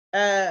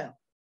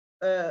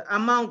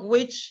among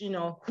which,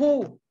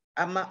 who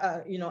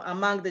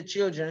among the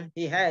children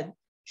he had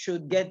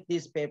should get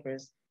these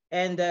papers.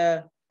 And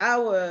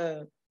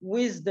our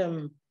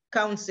wisdom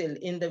council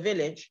in the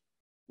village,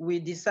 we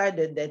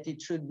decided that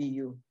it should be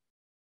you.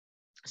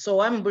 So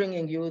I'm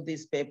bringing you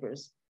these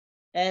papers.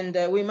 And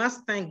we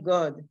must thank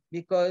God,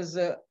 because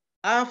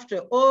after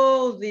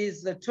all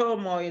this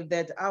turmoil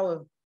that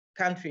our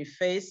country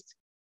faced,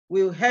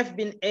 we have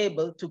been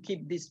able to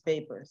keep these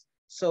papers.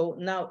 So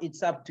now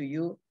it's up to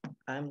you.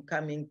 I'm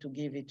coming to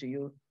give it to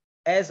you,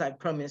 as I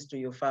promised to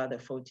your father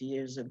 40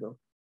 years ago.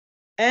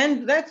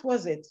 And that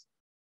was it.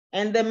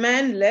 And the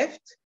man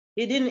left.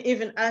 He didn't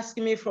even ask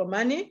me for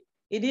money.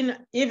 He didn't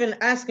even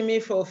ask me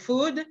for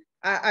food.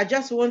 I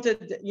just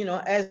wanted,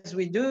 as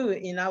we do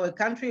in our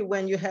country,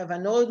 when you have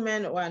an old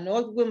man or an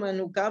old woman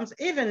who comes,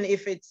 even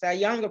if it's a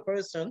younger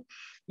person,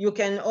 you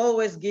can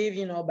always give,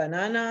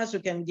 bananas, you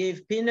can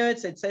give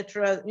peanuts,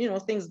 etc.,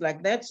 things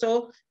like that,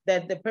 so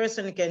that the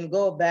person can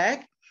go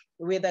back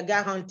with a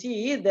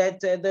guarantee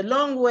that the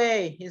long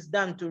way he's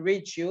done to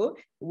reach you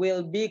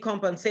will be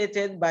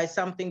compensated by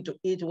something to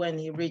eat when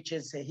he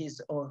reaches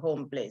his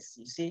home place,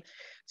 you see.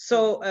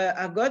 So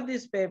I got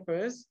these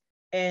papers,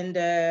 and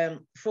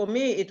for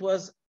me, it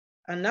was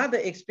another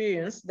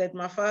experience that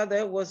my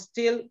father was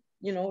still,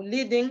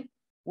 leading,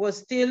 was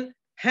still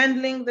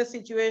handling the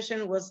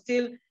situation, was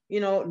still,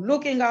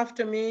 looking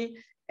after me,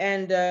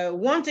 and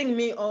wanting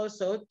me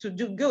also to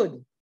do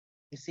good,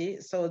 you see.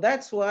 So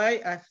that's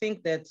why I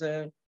think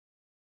that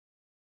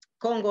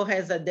Congo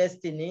has a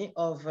destiny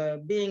of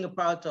being a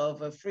part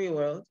of a free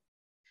world,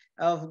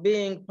 of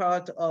being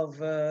part of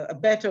a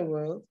better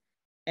world.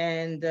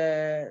 And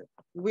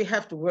we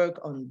have to work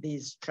on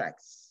these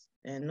tracks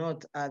and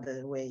not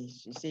other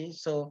ways, you see.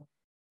 So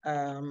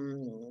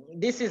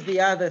This is the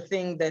other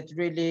thing that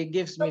really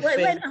gives me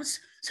faith.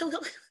 So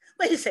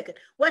wait a second.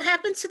 What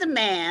happened to the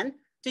man?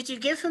 Did you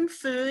give him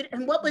food?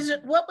 And what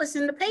was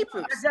in the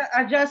papers?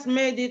 I just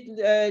made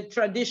it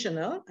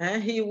traditional.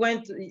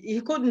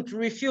 He couldn't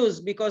refuse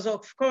because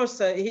of course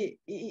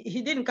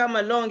he didn't come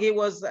along.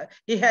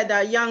 He had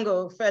a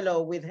younger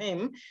fellow with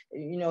him,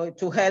 you know,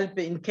 to help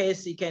in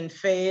case he can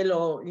fail,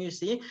 or you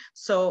see.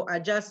 So I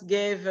just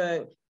gave,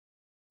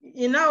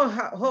 in our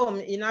home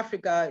in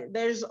Africa,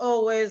 there's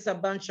always a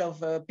bunch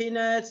of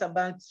peanuts, a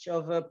bunch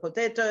of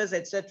potatoes,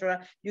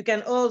 etc. You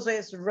can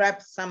always wrap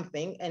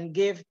something and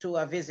give to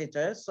a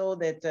visitor so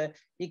that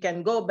he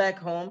can go back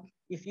home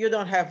if you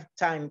don't have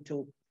time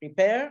to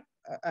prepare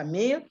a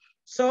meal.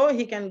 So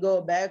he can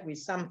go back with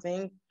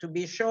something to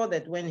be sure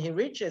that when he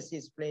reaches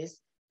his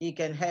place, he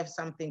can have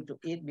something to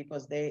eat,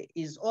 because there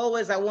is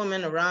always a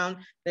woman around.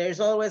 There's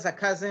always a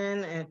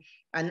cousin and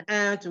an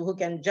aunt who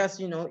can just,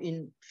 you know,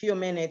 in few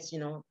minutes, you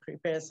know,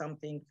 prepare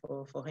something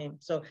for him.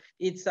 So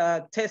it's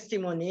a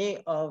testimony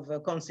of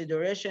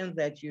consideration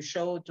that you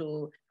show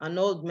to an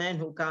old man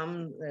who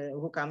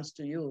comes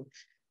to you.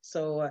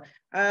 So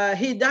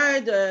he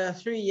died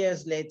 3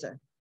 years later.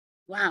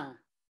 Wow.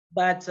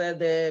 But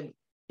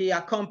he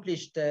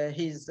accomplished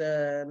his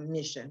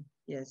mission,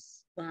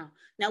 yes. Wow.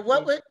 Now,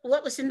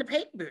 what was in the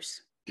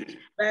papers?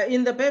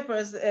 In the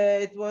papers,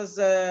 it was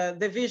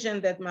the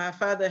vision that my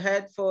father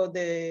had for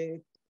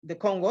the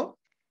Congo,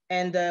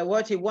 and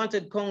what he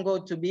wanted Congo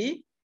to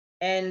be,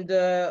 and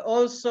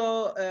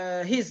also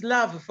his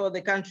love for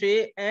the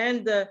country,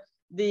 and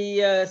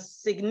the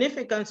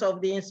significance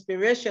of the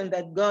inspiration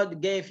that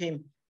God gave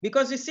him.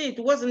 Because you see, it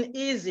wasn't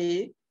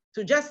easy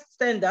to just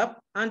stand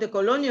up under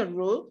colonial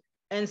rule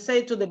and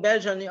say to the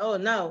Belgians, oh,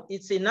 now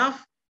it's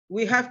enough.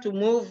 We have to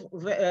move,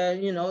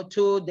 you know,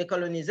 to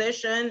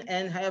decolonization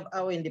and have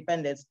our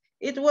independence.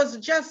 It was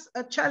just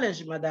a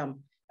challenge,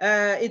 madam.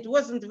 It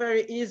wasn't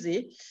very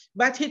easy,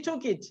 but he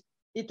took it.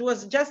 It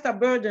was just a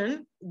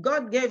burden.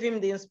 God gave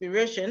him the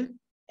inspiration,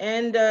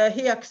 and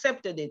he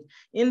accepted it.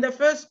 In the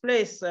first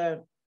place,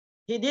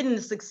 he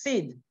didn't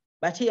succeed,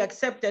 but he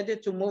accepted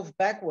it to move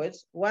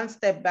backwards, one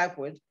step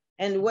backward,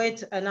 and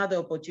wait another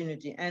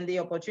opportunity. And the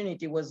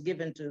opportunity was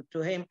given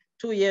to him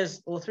 2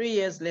 years or 3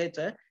 years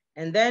later.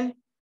 And then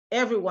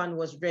everyone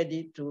was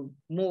ready to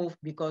move,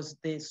 because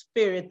the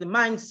spirit, the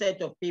mindset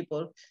of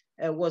people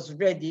was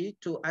ready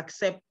to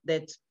accept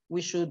that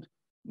we should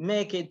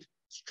make it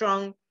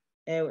strong,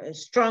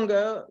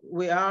 stronger.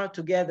 We are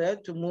together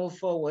to move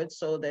forward,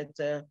 so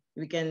that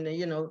we can,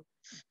 you know,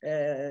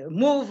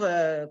 move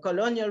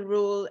colonial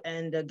rule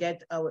and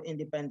get our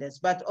independence.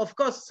 But of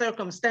course,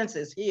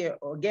 circumstances here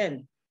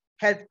again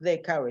helped their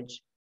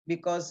courage,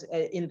 because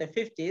in the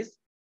 50s,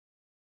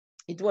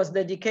 it was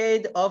the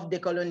decade of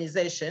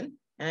decolonization.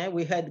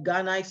 We had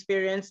Ghana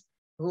experience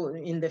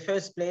in the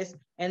first place,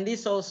 and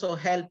this also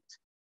helped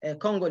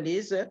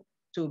Congolese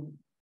to,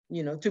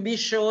 you know, to be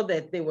sure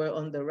that they were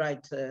on the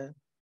right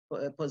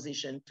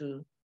position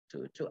to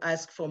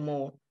ask for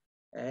more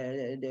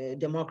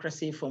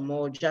democracy, for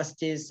more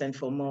justice, and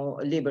for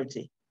more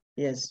liberty.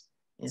 Yes.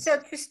 Yes. So,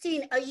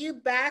 Christine, are you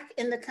back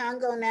in the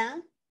Congo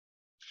now?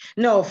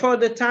 No, for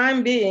the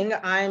time being,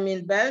 I'm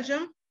in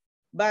Belgium,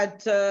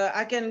 but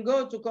I can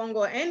go to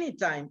Congo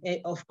anytime,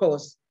 of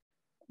course.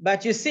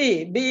 But you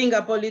see, being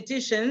a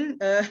politician,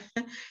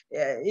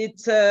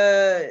 it's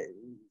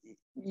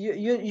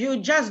you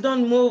just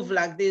don't move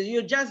like this.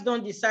 You just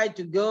don't decide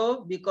to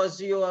go because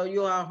you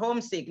are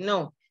homesick.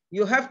 No,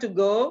 you have to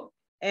go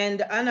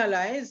and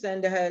analyze,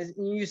 and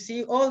you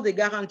see all the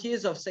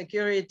guarantees of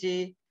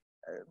security.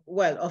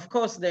 Well, of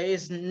course, there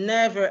is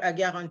never a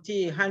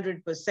guarantee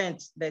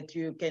 100% that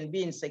you can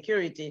be in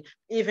security.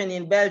 Even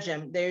in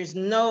Belgium, there is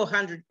no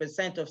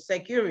 100% of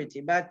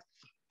security, but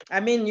I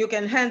mean, you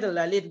can handle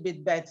a little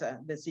bit better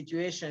the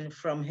situation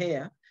from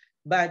here,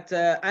 but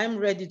I'm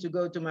ready to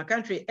go to my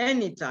country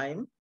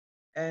anytime.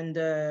 And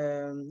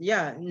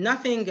yeah,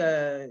 nothing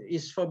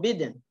is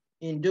forbidden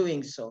in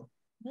doing so.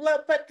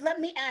 Well, but let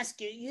me ask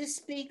you, you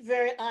speak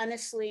very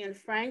honestly and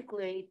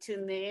frankly to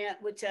me,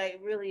 which I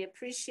really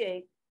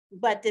appreciate,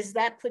 but does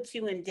that put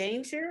you in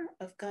danger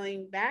of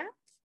going back?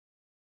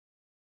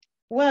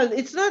 Well,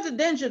 it's not a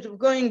danger of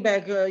going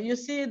back. You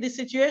see, the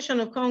situation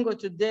of Congo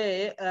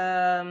today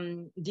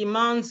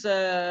demands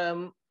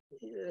a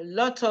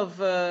lot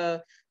of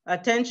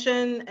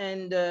attention,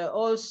 and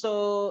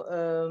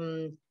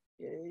also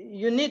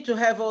you need to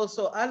have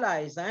also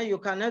allies. You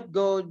cannot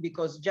go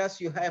because just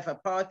you have a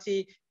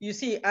party. You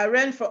see, I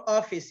ran for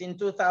office in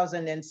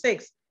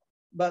 2006,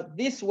 but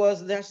this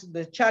was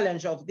the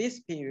challenge of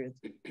this period.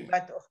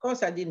 But of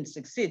course, I didn't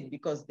succeed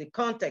because the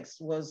context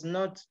was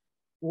not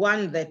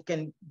one that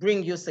can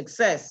bring you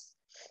success.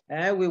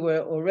 We were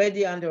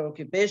already under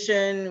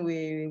occupation.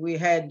 We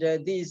had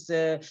this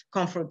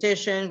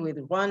confrontation with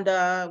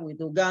Rwanda, with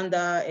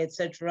Uganda,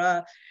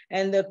 etc.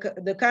 And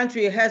the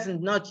country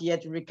hasn't not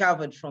yet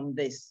recovered from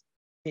this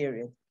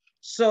period.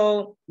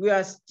 So we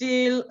are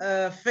still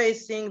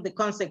facing the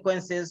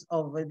consequences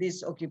of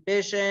this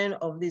occupation,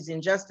 of these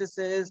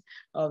injustices,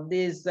 of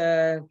these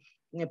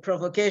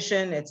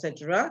provocation,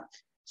 etc.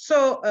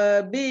 So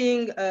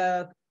being,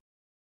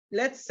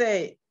 let's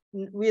say,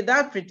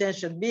 without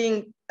pretension,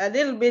 being a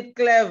little bit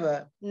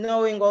clever,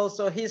 knowing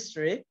also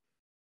history,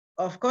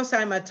 of course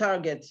I'm a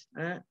target.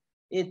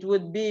 It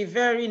would be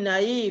very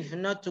naive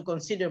not to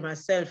consider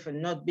myself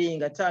not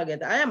being a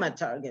target. I am a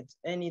target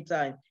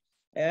anytime.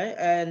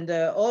 And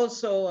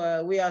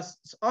also we are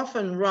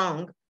often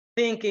wrong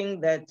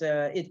thinking that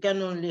it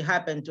can only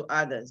happen to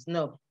others.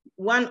 No,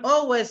 one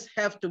always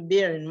have to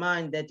bear in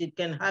mind that it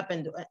can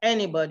happen to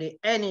anybody,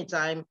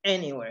 anytime,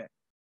 anywhere,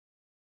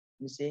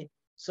 you see?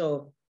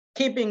 So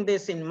keeping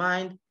this in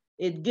mind,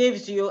 it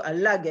gives you a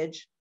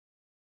luggage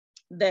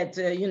that,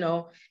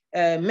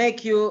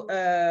 make you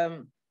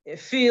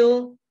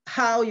feel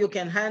how you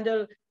can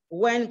handle,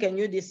 when can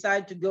you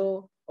decide to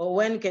go, or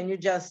when can you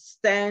just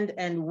stand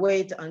and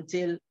wait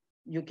until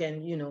you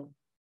can,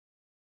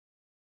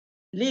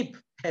 leap,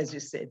 as you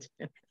said.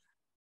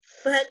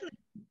 But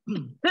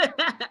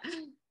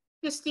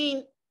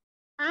Justine,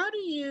 how do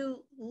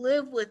you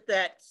live with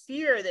that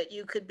fear that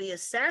you could be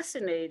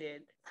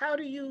assassinated? How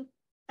do you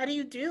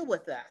deal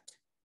with that?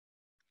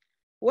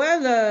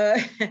 Well,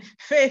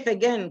 faith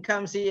again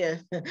comes here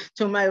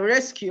to my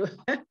rescue,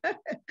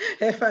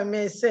 if I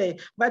may say,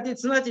 but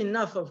it's not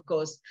enough, of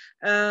course.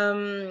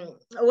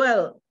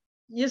 Well,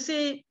 you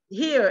see,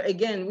 here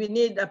again, we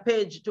need a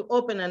page to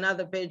open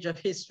another page of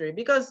history,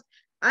 because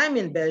I'm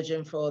in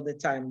Belgium for the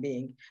time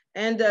being.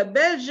 And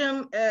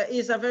Belgium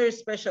is a very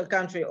special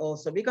country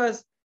also,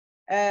 because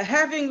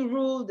having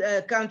ruled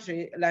a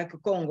country like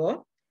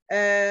Congo,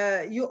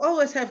 you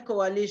always have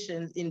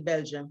coalitions in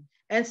Belgium.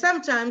 And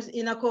sometimes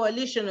in a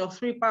coalition of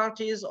 3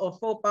 parties or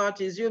 4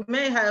 parties, you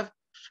may have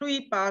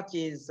 3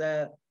 parties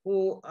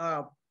who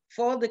are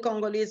for the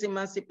Congolese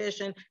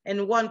emancipation,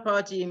 and 1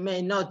 party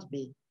may not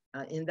be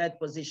in that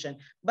position.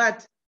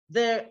 But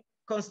their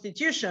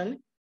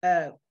constitution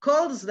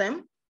calls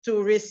them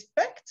to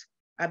respect,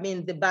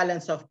 the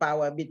balance of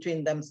power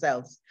between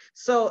themselves.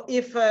 So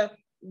if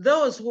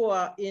those who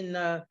are in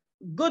a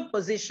good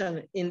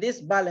position in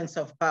this balance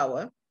of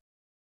power,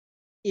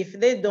 if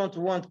they don't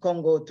want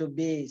Congo to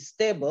be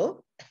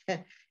stable,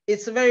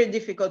 it's very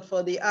difficult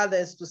for the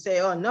others to say,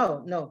 oh,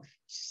 no, no.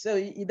 So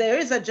there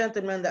is a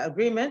gentleman's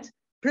agreement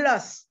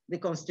plus the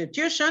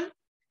constitution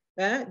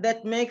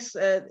that makes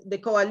the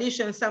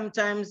coalition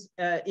sometimes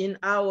not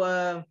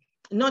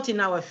in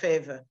our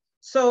favor.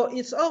 So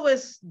it's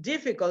always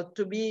difficult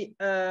to be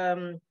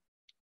an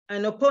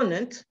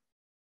opponent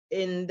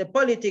in the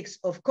politics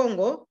of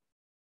Congo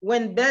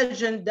when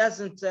Belgium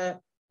doesn't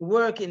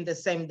work in the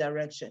same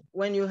direction,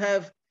 when you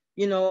have,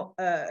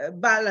 a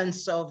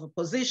balance of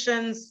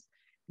positions,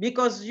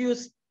 because you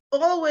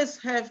always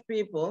have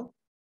people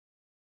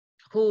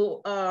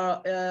who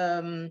are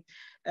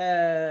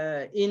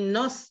in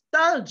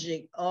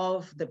nostalgic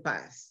of the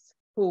past,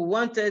 who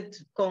wanted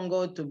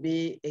Congo to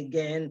be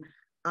again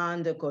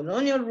under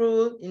colonial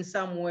rule in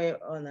some way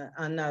or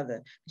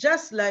another,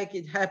 just like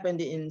it happened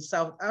in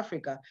South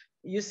Africa.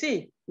 You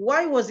see,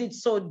 why was it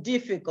so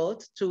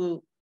difficult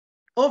to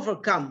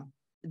overcome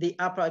the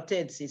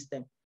apartheid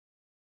system?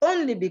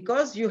 Only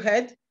because you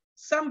had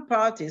some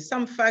parties,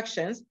 some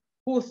factions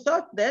who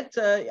thought that,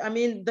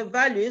 the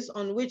values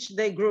on which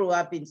they grew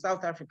up in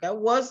South Africa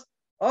was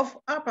of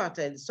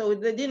apartheid. So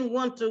they didn't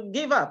want to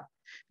give up.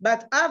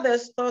 But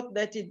others thought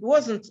that it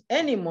wasn't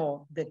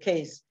anymore the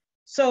case.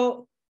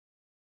 So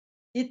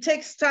it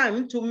takes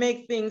time to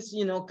make things,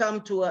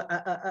 come to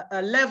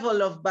a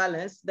level of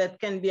balance that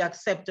can be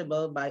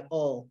acceptable by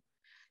all.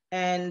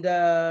 And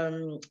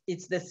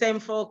it's the same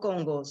for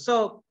Congo.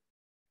 So,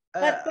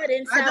 but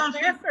in South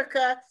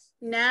Africa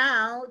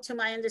now, to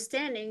my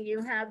understanding,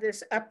 you have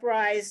this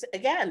uprising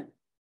again.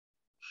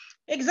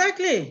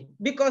 Exactly,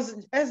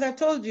 because as I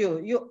told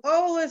you, you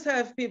always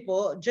have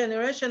people,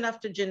 generation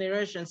after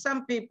generation,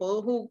 some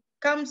people who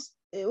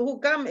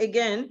come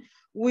again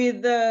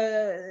with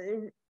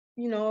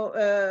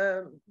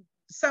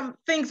some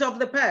things of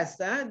the past.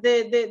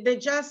 They're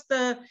just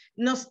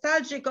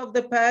nostalgic of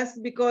the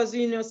past, because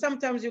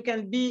sometimes you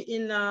can be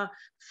in a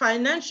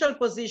financial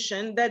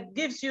position that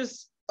gives you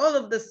all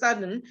of the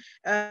sudden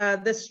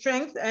the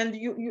strength, and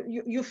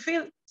you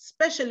feel,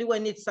 especially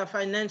when it's a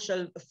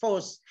financial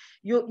force,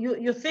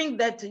 you think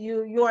that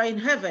you are in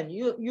heaven.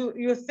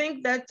 You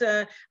think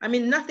that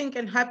nothing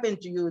can happen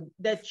to you,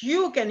 that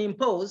you can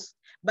impose,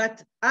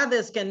 but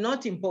others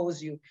cannot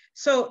impose you.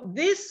 So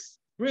this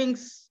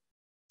brings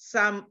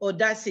some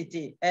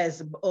audacity,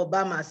 as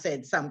Obama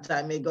said some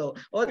time ago.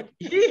 Or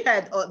he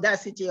had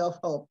audacity of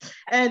hope,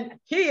 and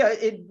here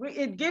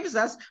it gives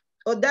us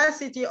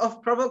audacity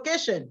of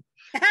provocation.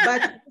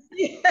 But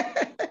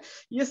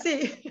you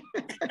see,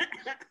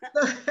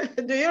 so,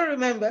 do you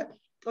remember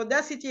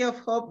audacity of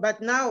hope?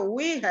 But now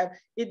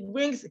it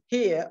brings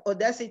here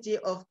audacity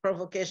of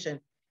provocation.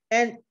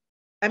 And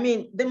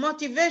the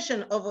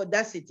motivation of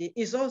audacity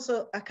is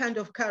also a kind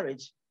of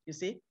courage, you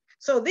see?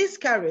 So this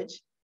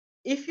courage,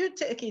 if you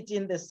take it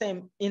in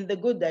the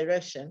good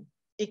direction,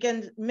 it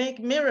can make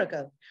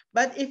miracle.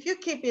 But if you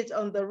keep it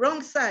on the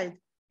wrong side,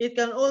 it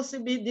can also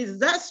be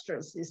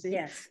disastrous, you see?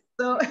 Yes.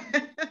 So,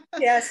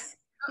 Yes.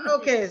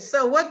 okay,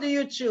 so what do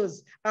you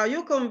choose? Are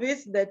you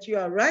convinced that you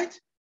are right?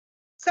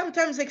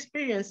 Sometimes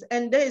experience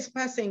and days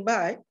passing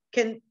by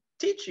can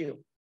teach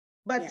you.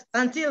 But Yes.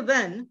 until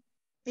then,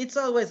 it's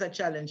always a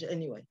challenge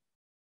anyway.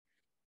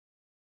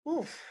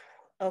 Oof.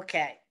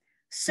 Okay.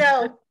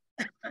 So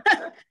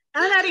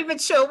I'm not even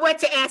sure what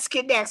to ask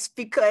you next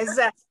because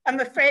I'm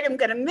afraid I'm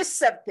going to miss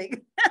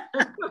something.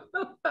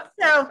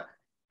 So,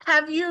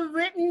 have you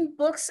written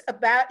books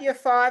about your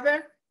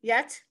father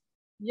yet?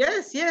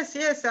 Yes, yes,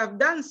 yes, I've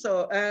done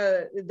so.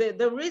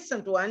 The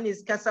recent one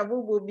is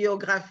Kasavubu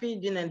Biographie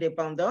d'une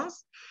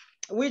Indépendance,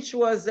 which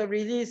was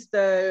released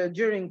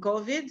during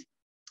COVID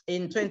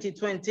in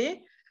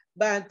 2020.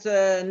 But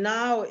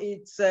now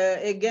it's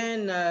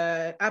again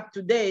up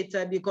to date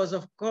because,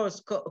 of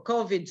course,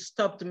 COVID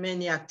stopped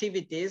many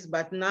activities.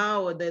 But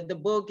now the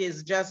book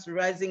is just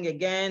rising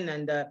again.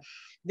 And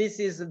this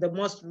is the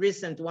most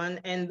recent one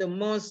and the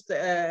most,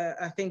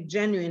 I think,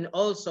 genuine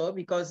also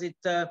because it,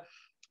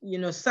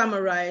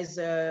 summarize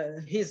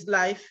his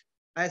life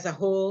as a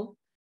whole.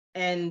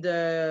 And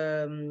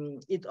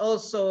it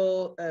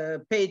also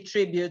paid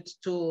tribute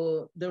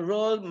to the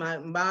role my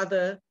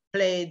mother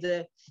played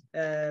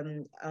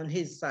on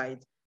his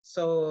side.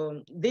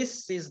 So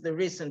this is the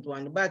recent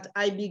one, but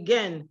I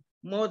began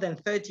more than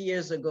 30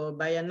 years ago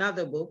by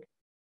another book,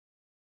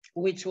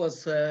 which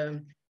was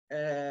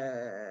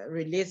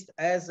released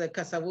as a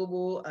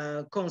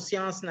Kasavubu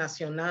Conscience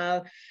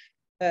Nationale.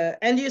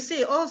 And you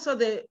see also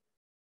the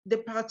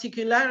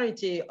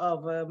particularity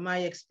of my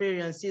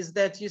experience is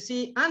that, you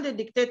see, under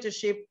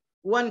dictatorship,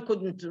 one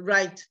couldn't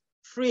write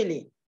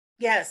freely.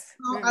 Yes.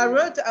 So I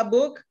wrote a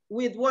book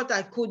with what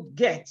I could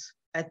get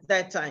at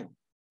that time.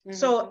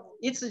 So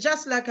it's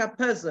just like a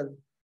puzzle.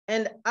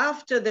 And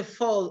after the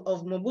fall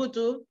of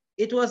Mobutu,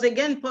 it was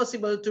again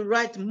possible to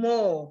write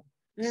more.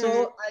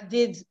 So I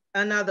did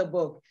another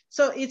book.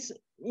 So it's,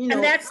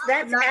 and that's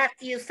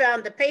after you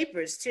found the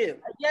papers too.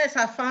 Yes,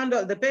 I found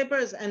the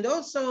papers, and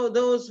also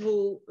those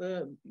who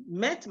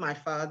met my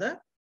father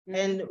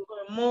and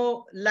were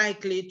more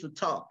likely to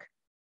talk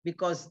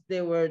because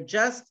they were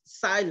just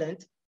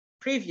silent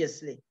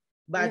previously.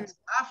 But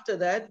after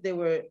that, they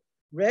were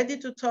ready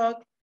to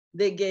talk.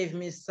 They gave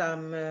me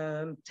some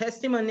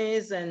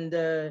testimonies, and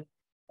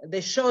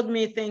they showed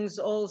me things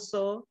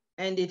also,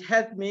 and it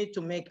helped me to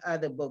make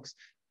other books.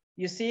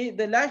 You see,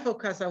 the life of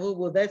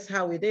Kasavubu, that's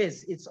how it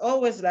is. It's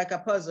always like a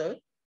puzzle.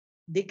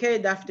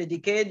 Decade after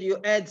decade, you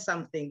add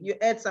something,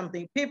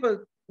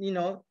 People,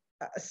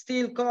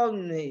 still call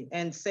me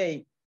and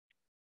say,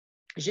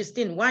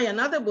 Justine, why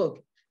another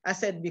book? I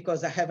said,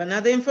 because I have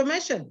another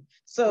information.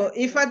 So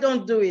if I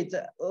don't do it,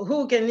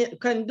 who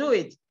can do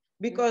it?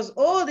 Because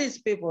all these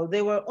people,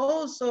 they were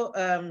also,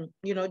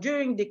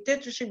 during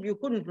dictatorship, you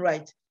couldn't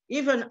write.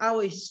 Even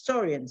our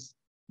historians,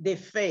 they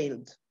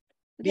failed.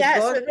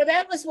 Yes, but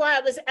that was why I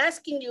was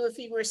asking you if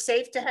you were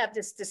safe to have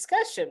this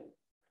discussion.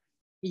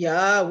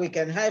 Yeah, we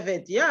can have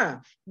it. Yeah,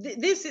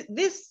 this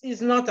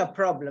is not a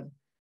problem.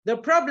 The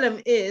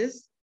problem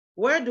is,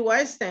 where do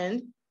I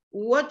stand?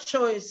 What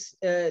choice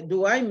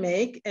do I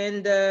make?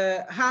 And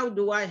how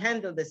do I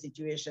handle the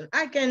situation?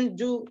 I can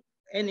do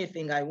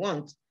anything I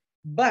want,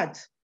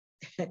 but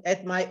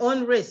at my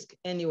own risk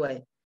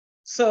anyway.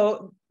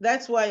 So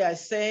that's why I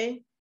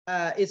say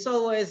it's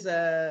always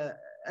a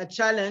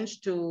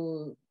challenge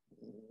to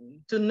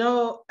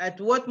know at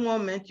what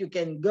moment you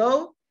can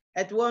go,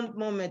 at what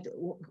moment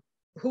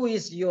who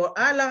is your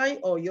ally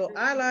or your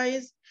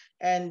allies.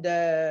 And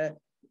I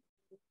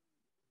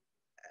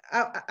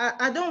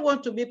don't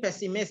want to be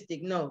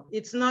pessimistic. No,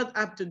 it's not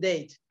up to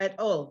date at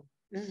all.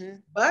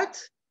 But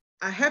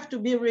I have to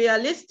be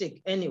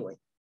realistic anyway,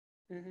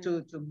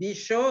 to be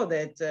sure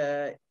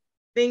that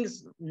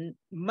things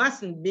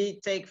mustn't be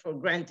taken for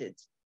granted.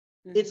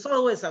 It's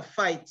always a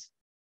fight.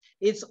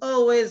 It's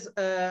always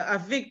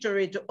a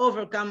victory to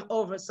overcome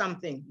over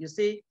something, you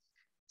see?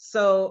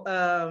 So,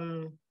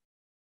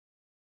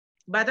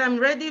 but I'm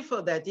ready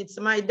for that. It's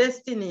my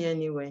destiny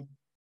anyway.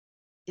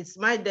 It's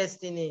my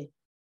destiny.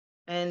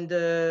 And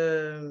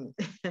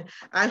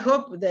I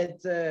hope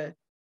that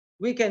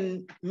we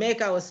can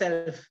make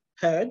ourselves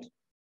heard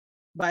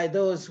by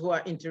those who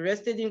are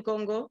interested in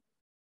Congo,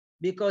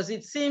 because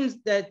it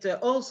seems that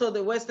also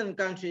the Western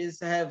countries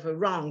have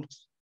wronged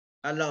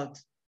a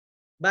lot,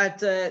 but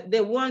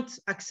they won't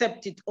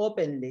accept it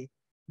openly.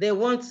 They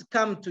won't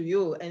come to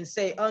you and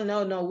say, oh,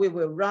 no, we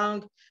were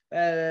wrong.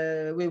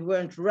 We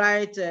weren't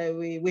right.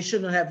 We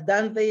shouldn't have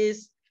done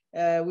this.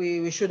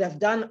 We should have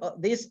done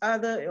this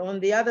other on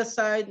the other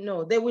side.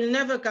 No, they will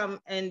never come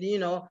and,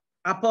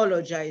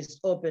 apologize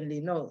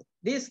openly. No,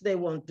 this they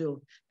won't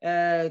do.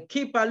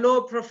 Keep a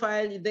low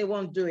profile, they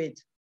won't do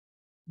it.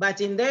 But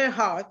in their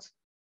heart,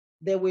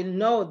 they will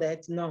know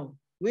that, no,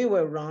 we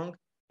were wrong,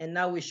 and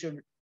now we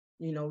should,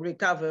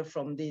 recover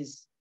from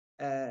these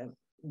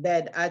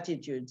bad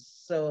attitudes.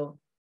 So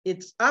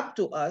it's up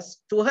to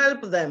us to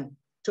help them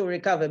to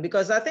recover,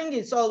 because I think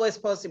it's always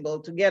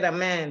possible to get a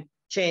man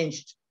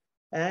changed.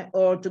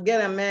 or to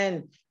get a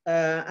man,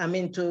 I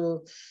mean,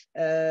 to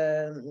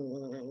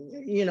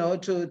you know,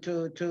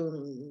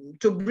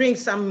 to bring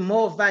some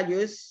more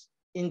values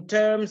in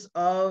terms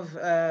of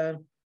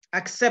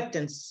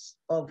acceptance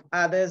of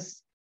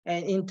others,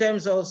 and in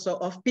terms also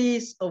of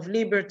peace, of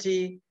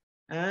liberty.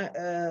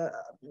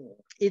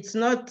 It's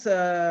not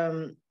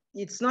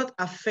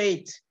a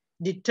fate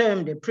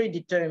determined,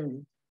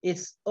 predetermined.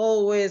 It's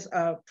always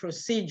a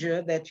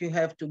procedure that you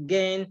have to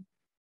gain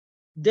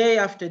day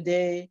after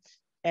day,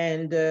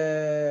 and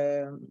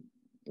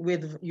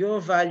with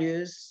your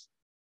values,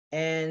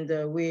 and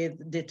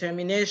with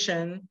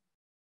determination,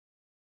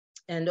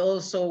 and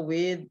also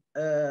with,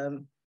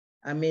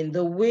 I mean,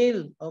 the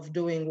will of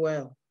doing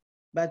well.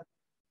 But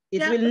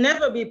it will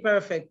never be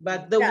perfect,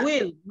 but the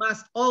will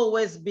must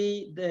always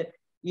be the,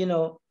 you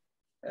know,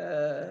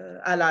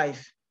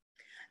 alive.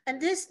 And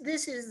this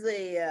is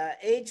the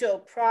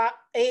age-old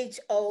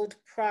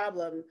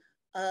problem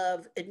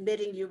of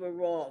admitting you were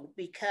wrong,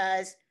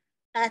 because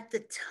at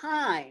the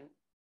time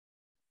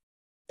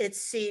it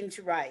seemed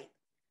right.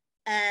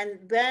 And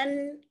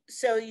then,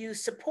 so you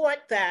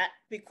support that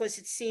because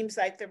it seems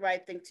like the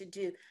right thing to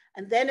do.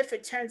 And then if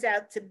it turns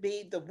out to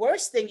be the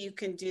worst thing you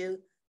can do,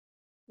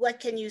 what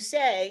can you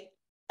say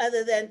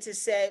other than to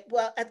say,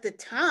 well, at the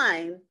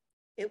time,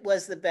 it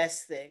was the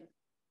best thing.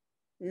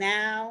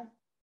 Now,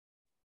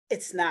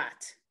 it's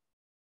not.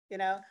 You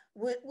know,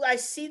 I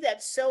see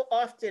that so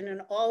often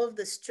in all of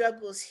the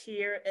struggles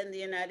here in the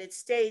United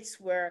States,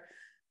 where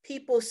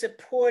people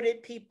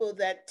supported people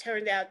that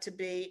turned out to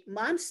be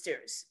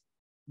monsters.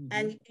 Mm-hmm.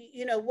 And,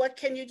 you know, what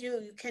can you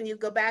do? Can you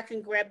go back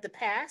and grab the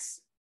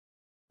past?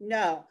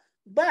 No.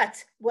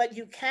 But what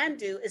you can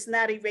do is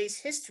not erase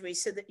history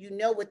so that you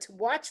know what to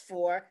watch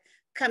for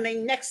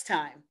coming next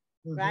time,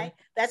 mm-hmm. right?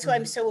 That's why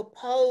I'm so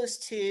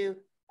opposed to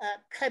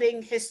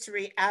cutting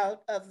history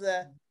out of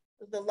the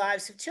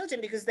lives of children,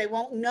 because they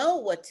won't know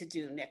what to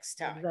do next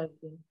time.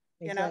 Exactly.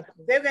 You know,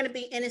 they're going to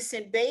be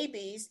innocent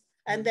babies,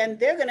 and then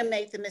they're going to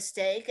make the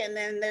mistake, and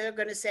then they're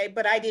going to say,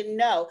 but I didn't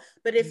know.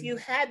 But if you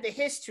had the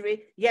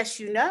history, yes,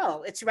 you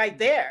know, it's right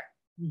there.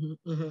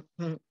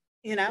 Mm-hmm.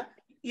 You know,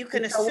 you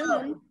can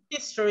assume.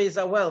 History is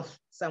a wealth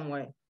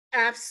somewhere.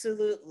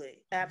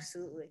 Absolutely,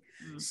 absolutely.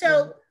 Mm-hmm.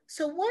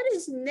 So what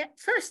is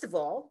next? First of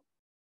all,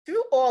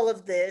 through all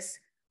of this,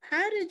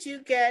 how did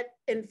you get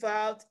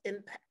involved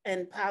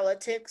in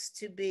politics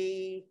to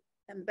be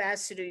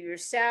ambassador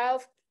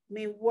yourself? I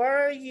mean,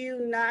 were you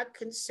not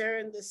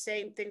concerned the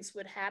same things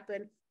would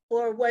happen?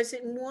 Or was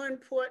it more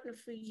important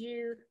for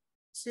you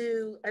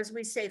to, as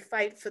we say,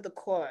 fight for the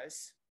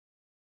cause?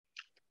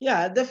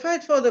 Yeah, the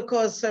fight for the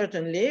cause,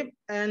 certainly.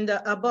 And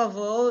above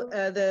all,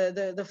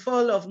 the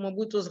fall of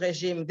Mobutu's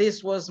regime.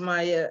 This was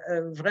my,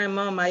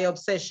 vraiment my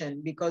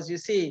obsession, because you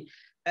see,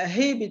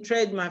 he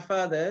betrayed my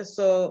father.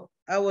 So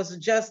I was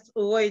just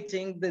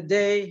waiting the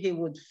day he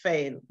would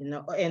fail, you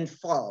know, and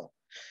fall.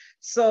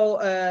 So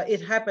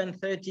it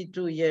happened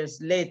 32 years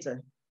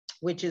later,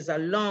 which is a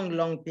long,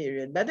 long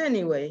period. But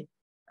anyway,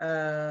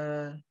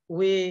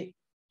 we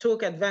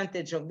took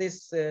advantage of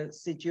this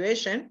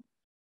situation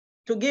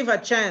to give a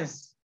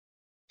chance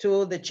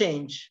to the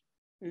change.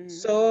 Mm-hmm.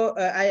 So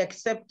I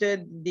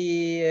accepted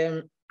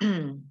the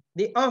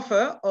the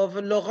offer of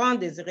Laurent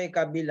Désiré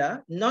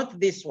Kabila, not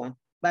this one,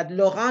 but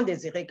Laurent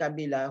Désiré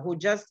Kabila, who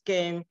just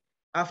came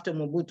after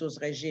Mobutu's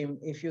regime.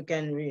 If you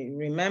can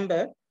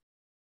remember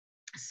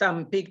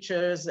some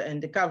pictures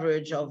and the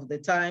coverage of the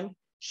time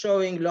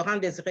showing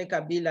Laurent Désiré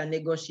Kabila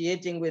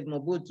negotiating with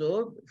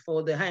Mobutu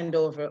for the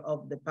handover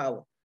of the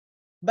power.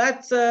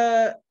 But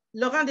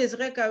Laurent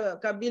Désiré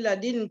Kabila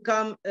didn't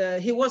come,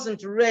 he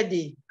wasn't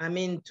ready, I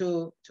mean,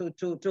 to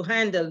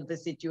handle the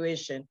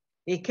situation.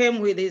 He came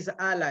with his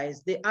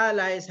allies. The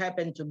allies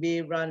happened to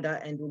be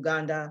Rwanda and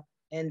Uganda,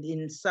 and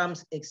in some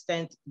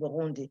extent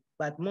Burundi,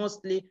 but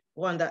mostly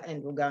Rwanda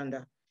and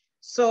Uganda.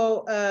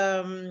 So,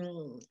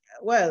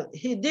 well,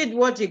 he did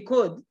what he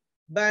could,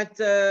 but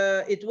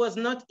it was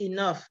not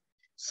enough.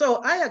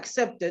 So I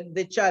accepted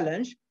the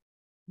challenge,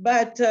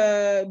 but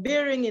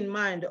bearing in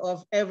mind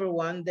of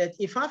everyone that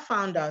if I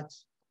found out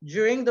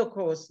during the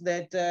course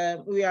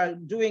that we are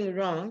doing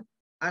wrong,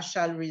 I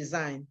shall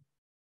resign.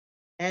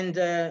 And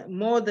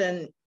more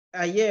than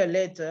a year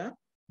later,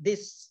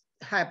 this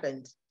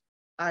happened.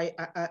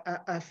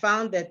 I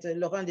found that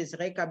Laurent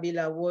Désiré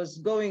Kabila was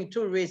going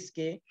too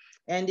risky,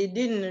 and he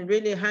didn't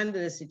really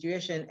handle the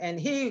situation, and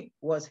he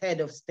was head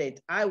of state.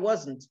 I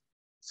wasn't.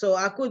 So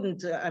I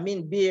couldn't, I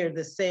mean, bear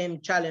the same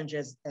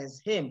challenges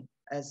as him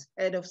as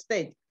head of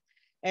state.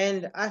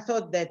 And I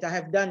thought that I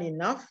have done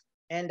enough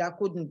and I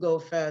couldn't go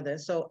further,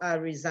 so I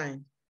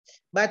resigned.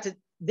 But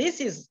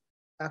this is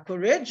a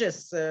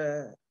courageous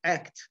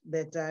act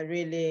that I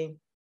really,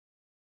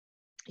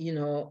 you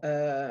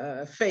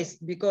know,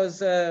 faced,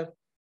 because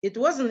it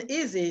wasn't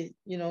easy,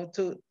 you know,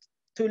 to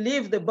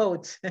leave the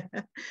boat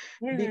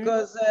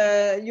because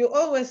you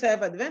always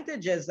have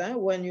advantages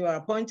when you are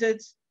appointed,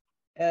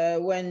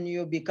 when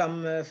you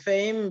become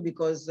fame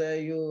because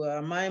you are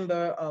a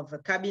member of a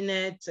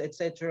cabinet,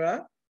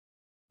 etc.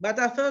 But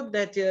I thought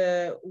that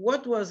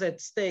what was at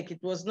stake,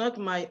 it was not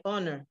my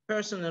honor,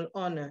 personal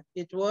honor.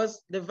 It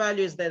was the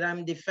values that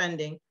I'm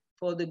defending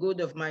for the good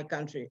of my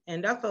country.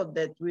 And I thought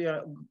that we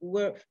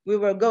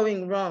were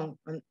going wrong,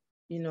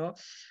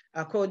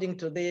 according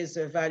to these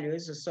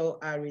values. So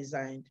I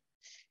resigned.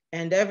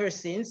 And ever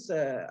since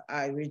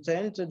I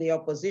returned to the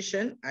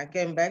opposition, I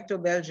came back to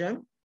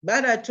Belgium,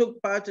 but I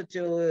took part to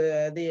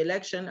the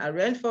election. I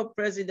ran for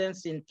president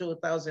in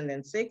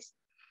 2006.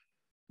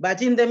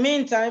 But in the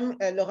meantime,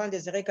 Laurent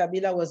Désiré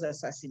Kabila was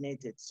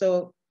assassinated.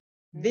 So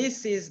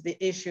this is the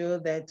issue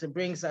that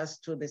brings us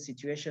to the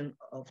situation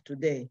of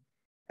today.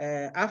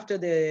 After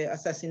the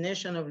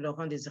assassination of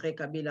Laurent Désiré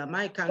Kabila,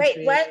 my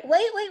country— Wait.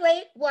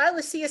 Why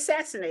was he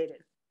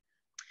assassinated?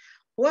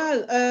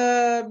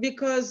 Well,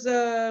 because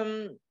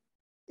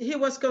he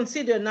was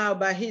considered now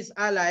by his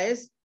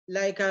allies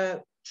like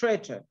a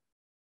traitor.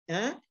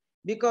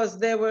 Because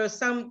there were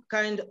some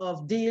kind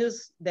of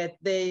deals that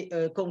they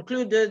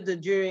concluded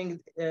during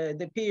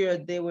the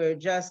period they were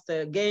just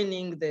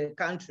gaining the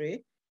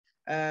country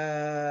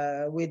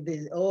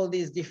with all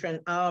these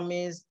different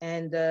armies.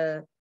 And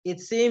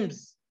it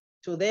seems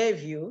to their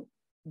view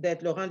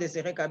that Laurent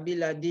Désiré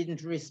Kabila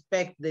didn't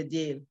respect the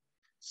deal.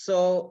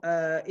 So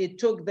it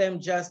took them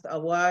just a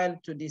while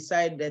to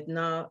decide that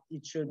now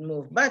it should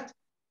move. But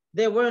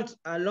they weren't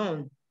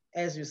alone,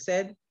 as you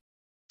said.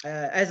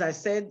 As I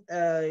said,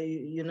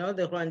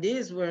 the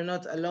Rwandese were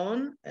not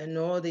alone,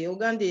 nor the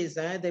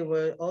Ugandese. They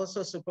were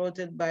also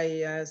supported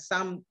by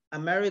some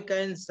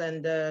Americans.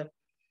 And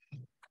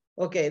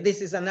okay,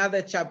 this is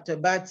another chapter.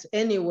 But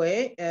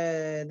anyway,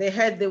 they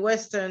had the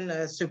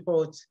Western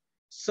support.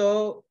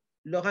 So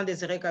Laurent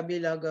Désiré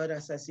Kabila got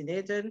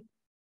assassinated.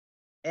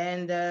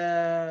 And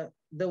the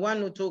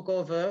one who took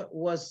over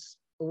was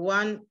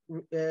one,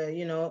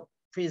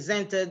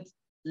 presented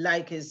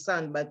like his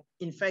son, but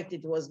in fact,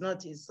 it was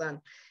not his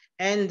son.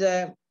 And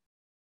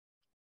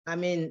I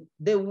mean,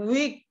 the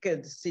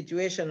wicked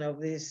situation of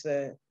this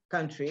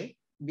country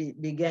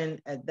began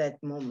at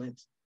that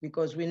moment,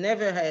 because we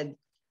never had,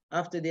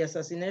 after the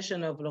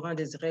assassination of Laurent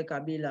Désiré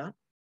Kabila,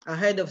 a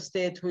head of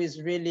state who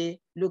is really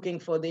looking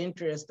for the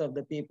interest of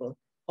the people,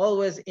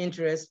 always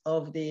interest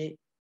of the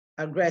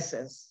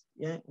aggressors,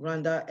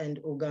 Rwanda and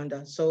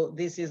Uganda. So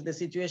this is the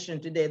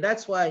situation today.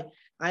 That's why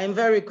I am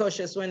very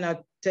cautious when I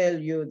tell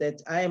you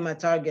that I am a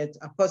target,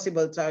 a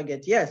possible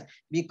target. Yes,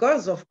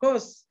 because of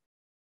course,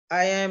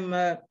 I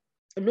am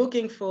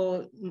looking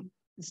for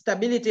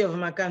stability of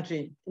my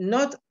country,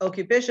 not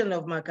occupation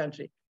of my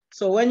country.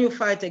 So when you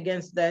fight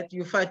against that,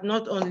 you fight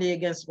not only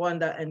against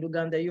Rwanda and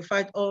Uganda, you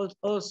fight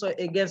also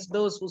against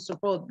those who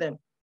support them.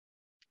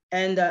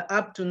 And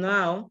up to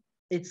now,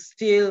 it's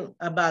still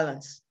a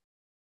balance.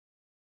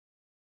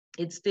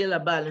 It's still a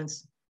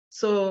balance.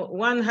 So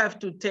one have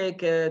to take,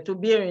 to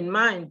bear in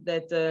mind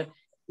that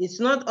it's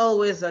not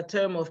always a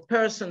term of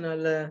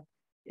personal,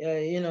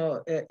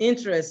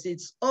 interest.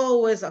 It's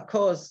always a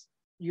cause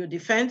you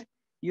defend,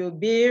 you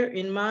bear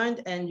in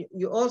mind, and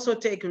you also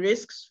take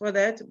risks for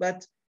that.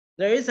 But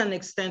there is an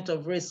extent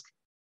of risk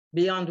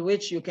beyond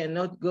which you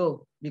cannot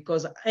go,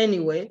 because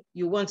anyway,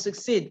 you won't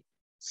succeed.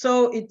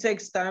 So it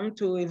takes time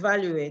to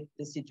evaluate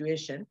the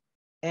situation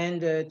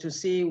and to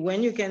see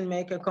when you can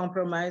make a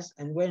compromise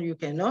and when you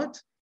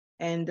cannot.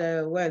 And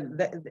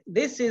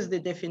this is the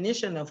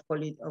definition of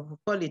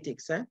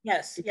politics.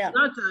 Yes, it's yeah.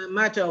 not a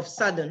matter of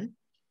sudden.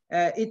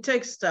 It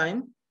takes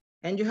time,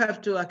 and you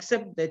have to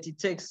accept that it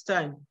takes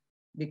time,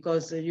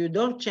 because you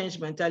don't change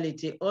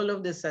mentality all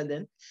of a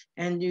sudden,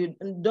 and you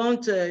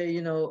don't,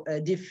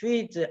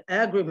 defeat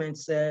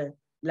agreements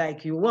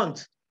like you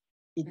want.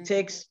 It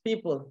takes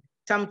people.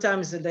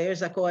 Sometimes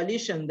there's a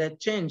coalition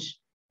that change,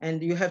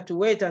 and you have to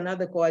wait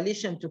another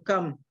coalition to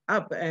come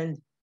up and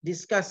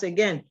discuss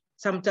again.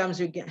 Sometimes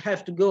you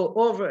have to go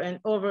over and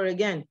over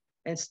again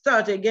and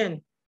start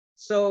again.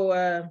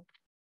 So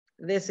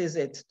this is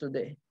it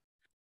today.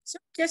 So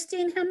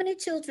Justine, how many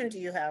children do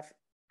you have?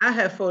 I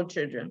have 4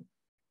 children.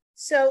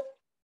 So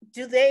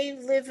do they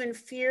live in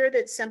fear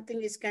that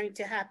something is going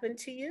to happen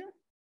to you?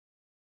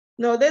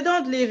 No, they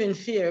don't live in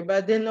fear,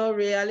 but they know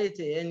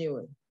reality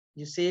anyway.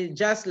 You see,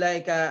 just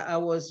like I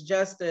was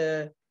just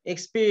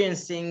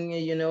experiencing,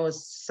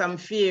 some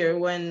fear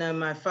when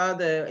my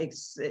father,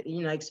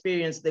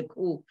 experienced the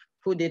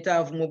coup d'etat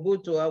of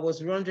Mobutu. I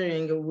was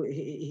wondering,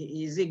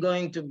 is he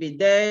going to be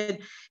dead?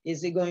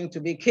 Is he going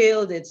to be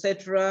killed,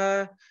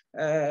 etc.?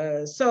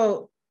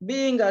 So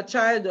being a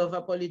child of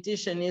a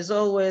politician is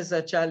always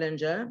a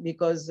challenger,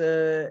 because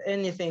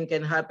anything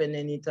can happen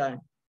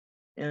anytime.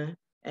 Yeah,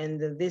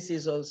 and this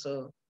is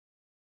also,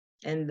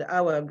 and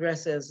our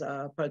aggressors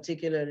are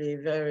particularly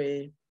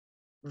very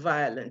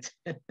violent.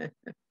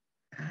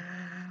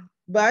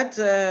 But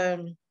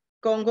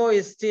Congo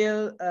is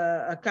still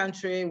a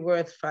country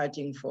worth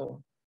fighting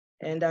for.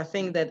 And I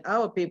think that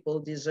our people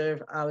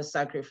deserve our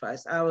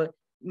sacrifice. Our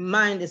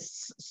mind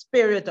is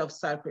spirit of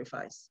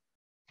sacrifice.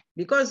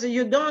 Because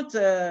you don't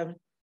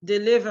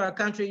deliver a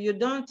country, you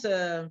don't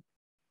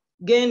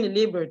gain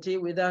liberty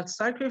without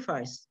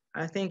sacrifice.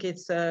 I think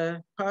it's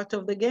part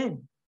of the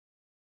game.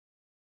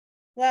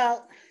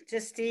 Well,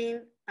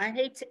 Justine, I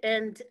hate to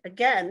end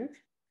again.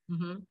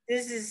 Mm-hmm.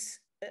 This is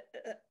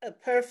a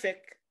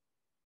perfect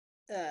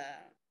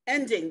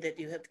ending that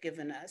you have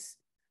given us.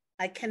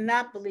 I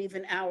cannot believe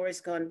an hour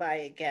has gone by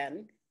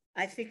again.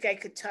 I think I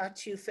could talk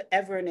to you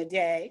forever and a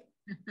day.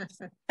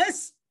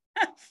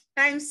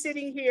 I'm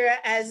sitting here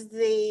as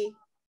the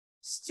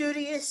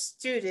studious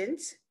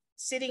student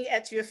sitting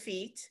at your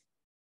feet,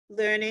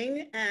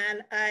 learning,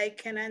 and I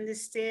can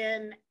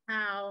understand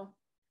how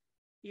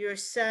your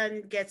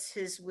son gets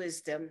his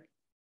wisdom.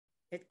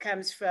 It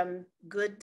comes from good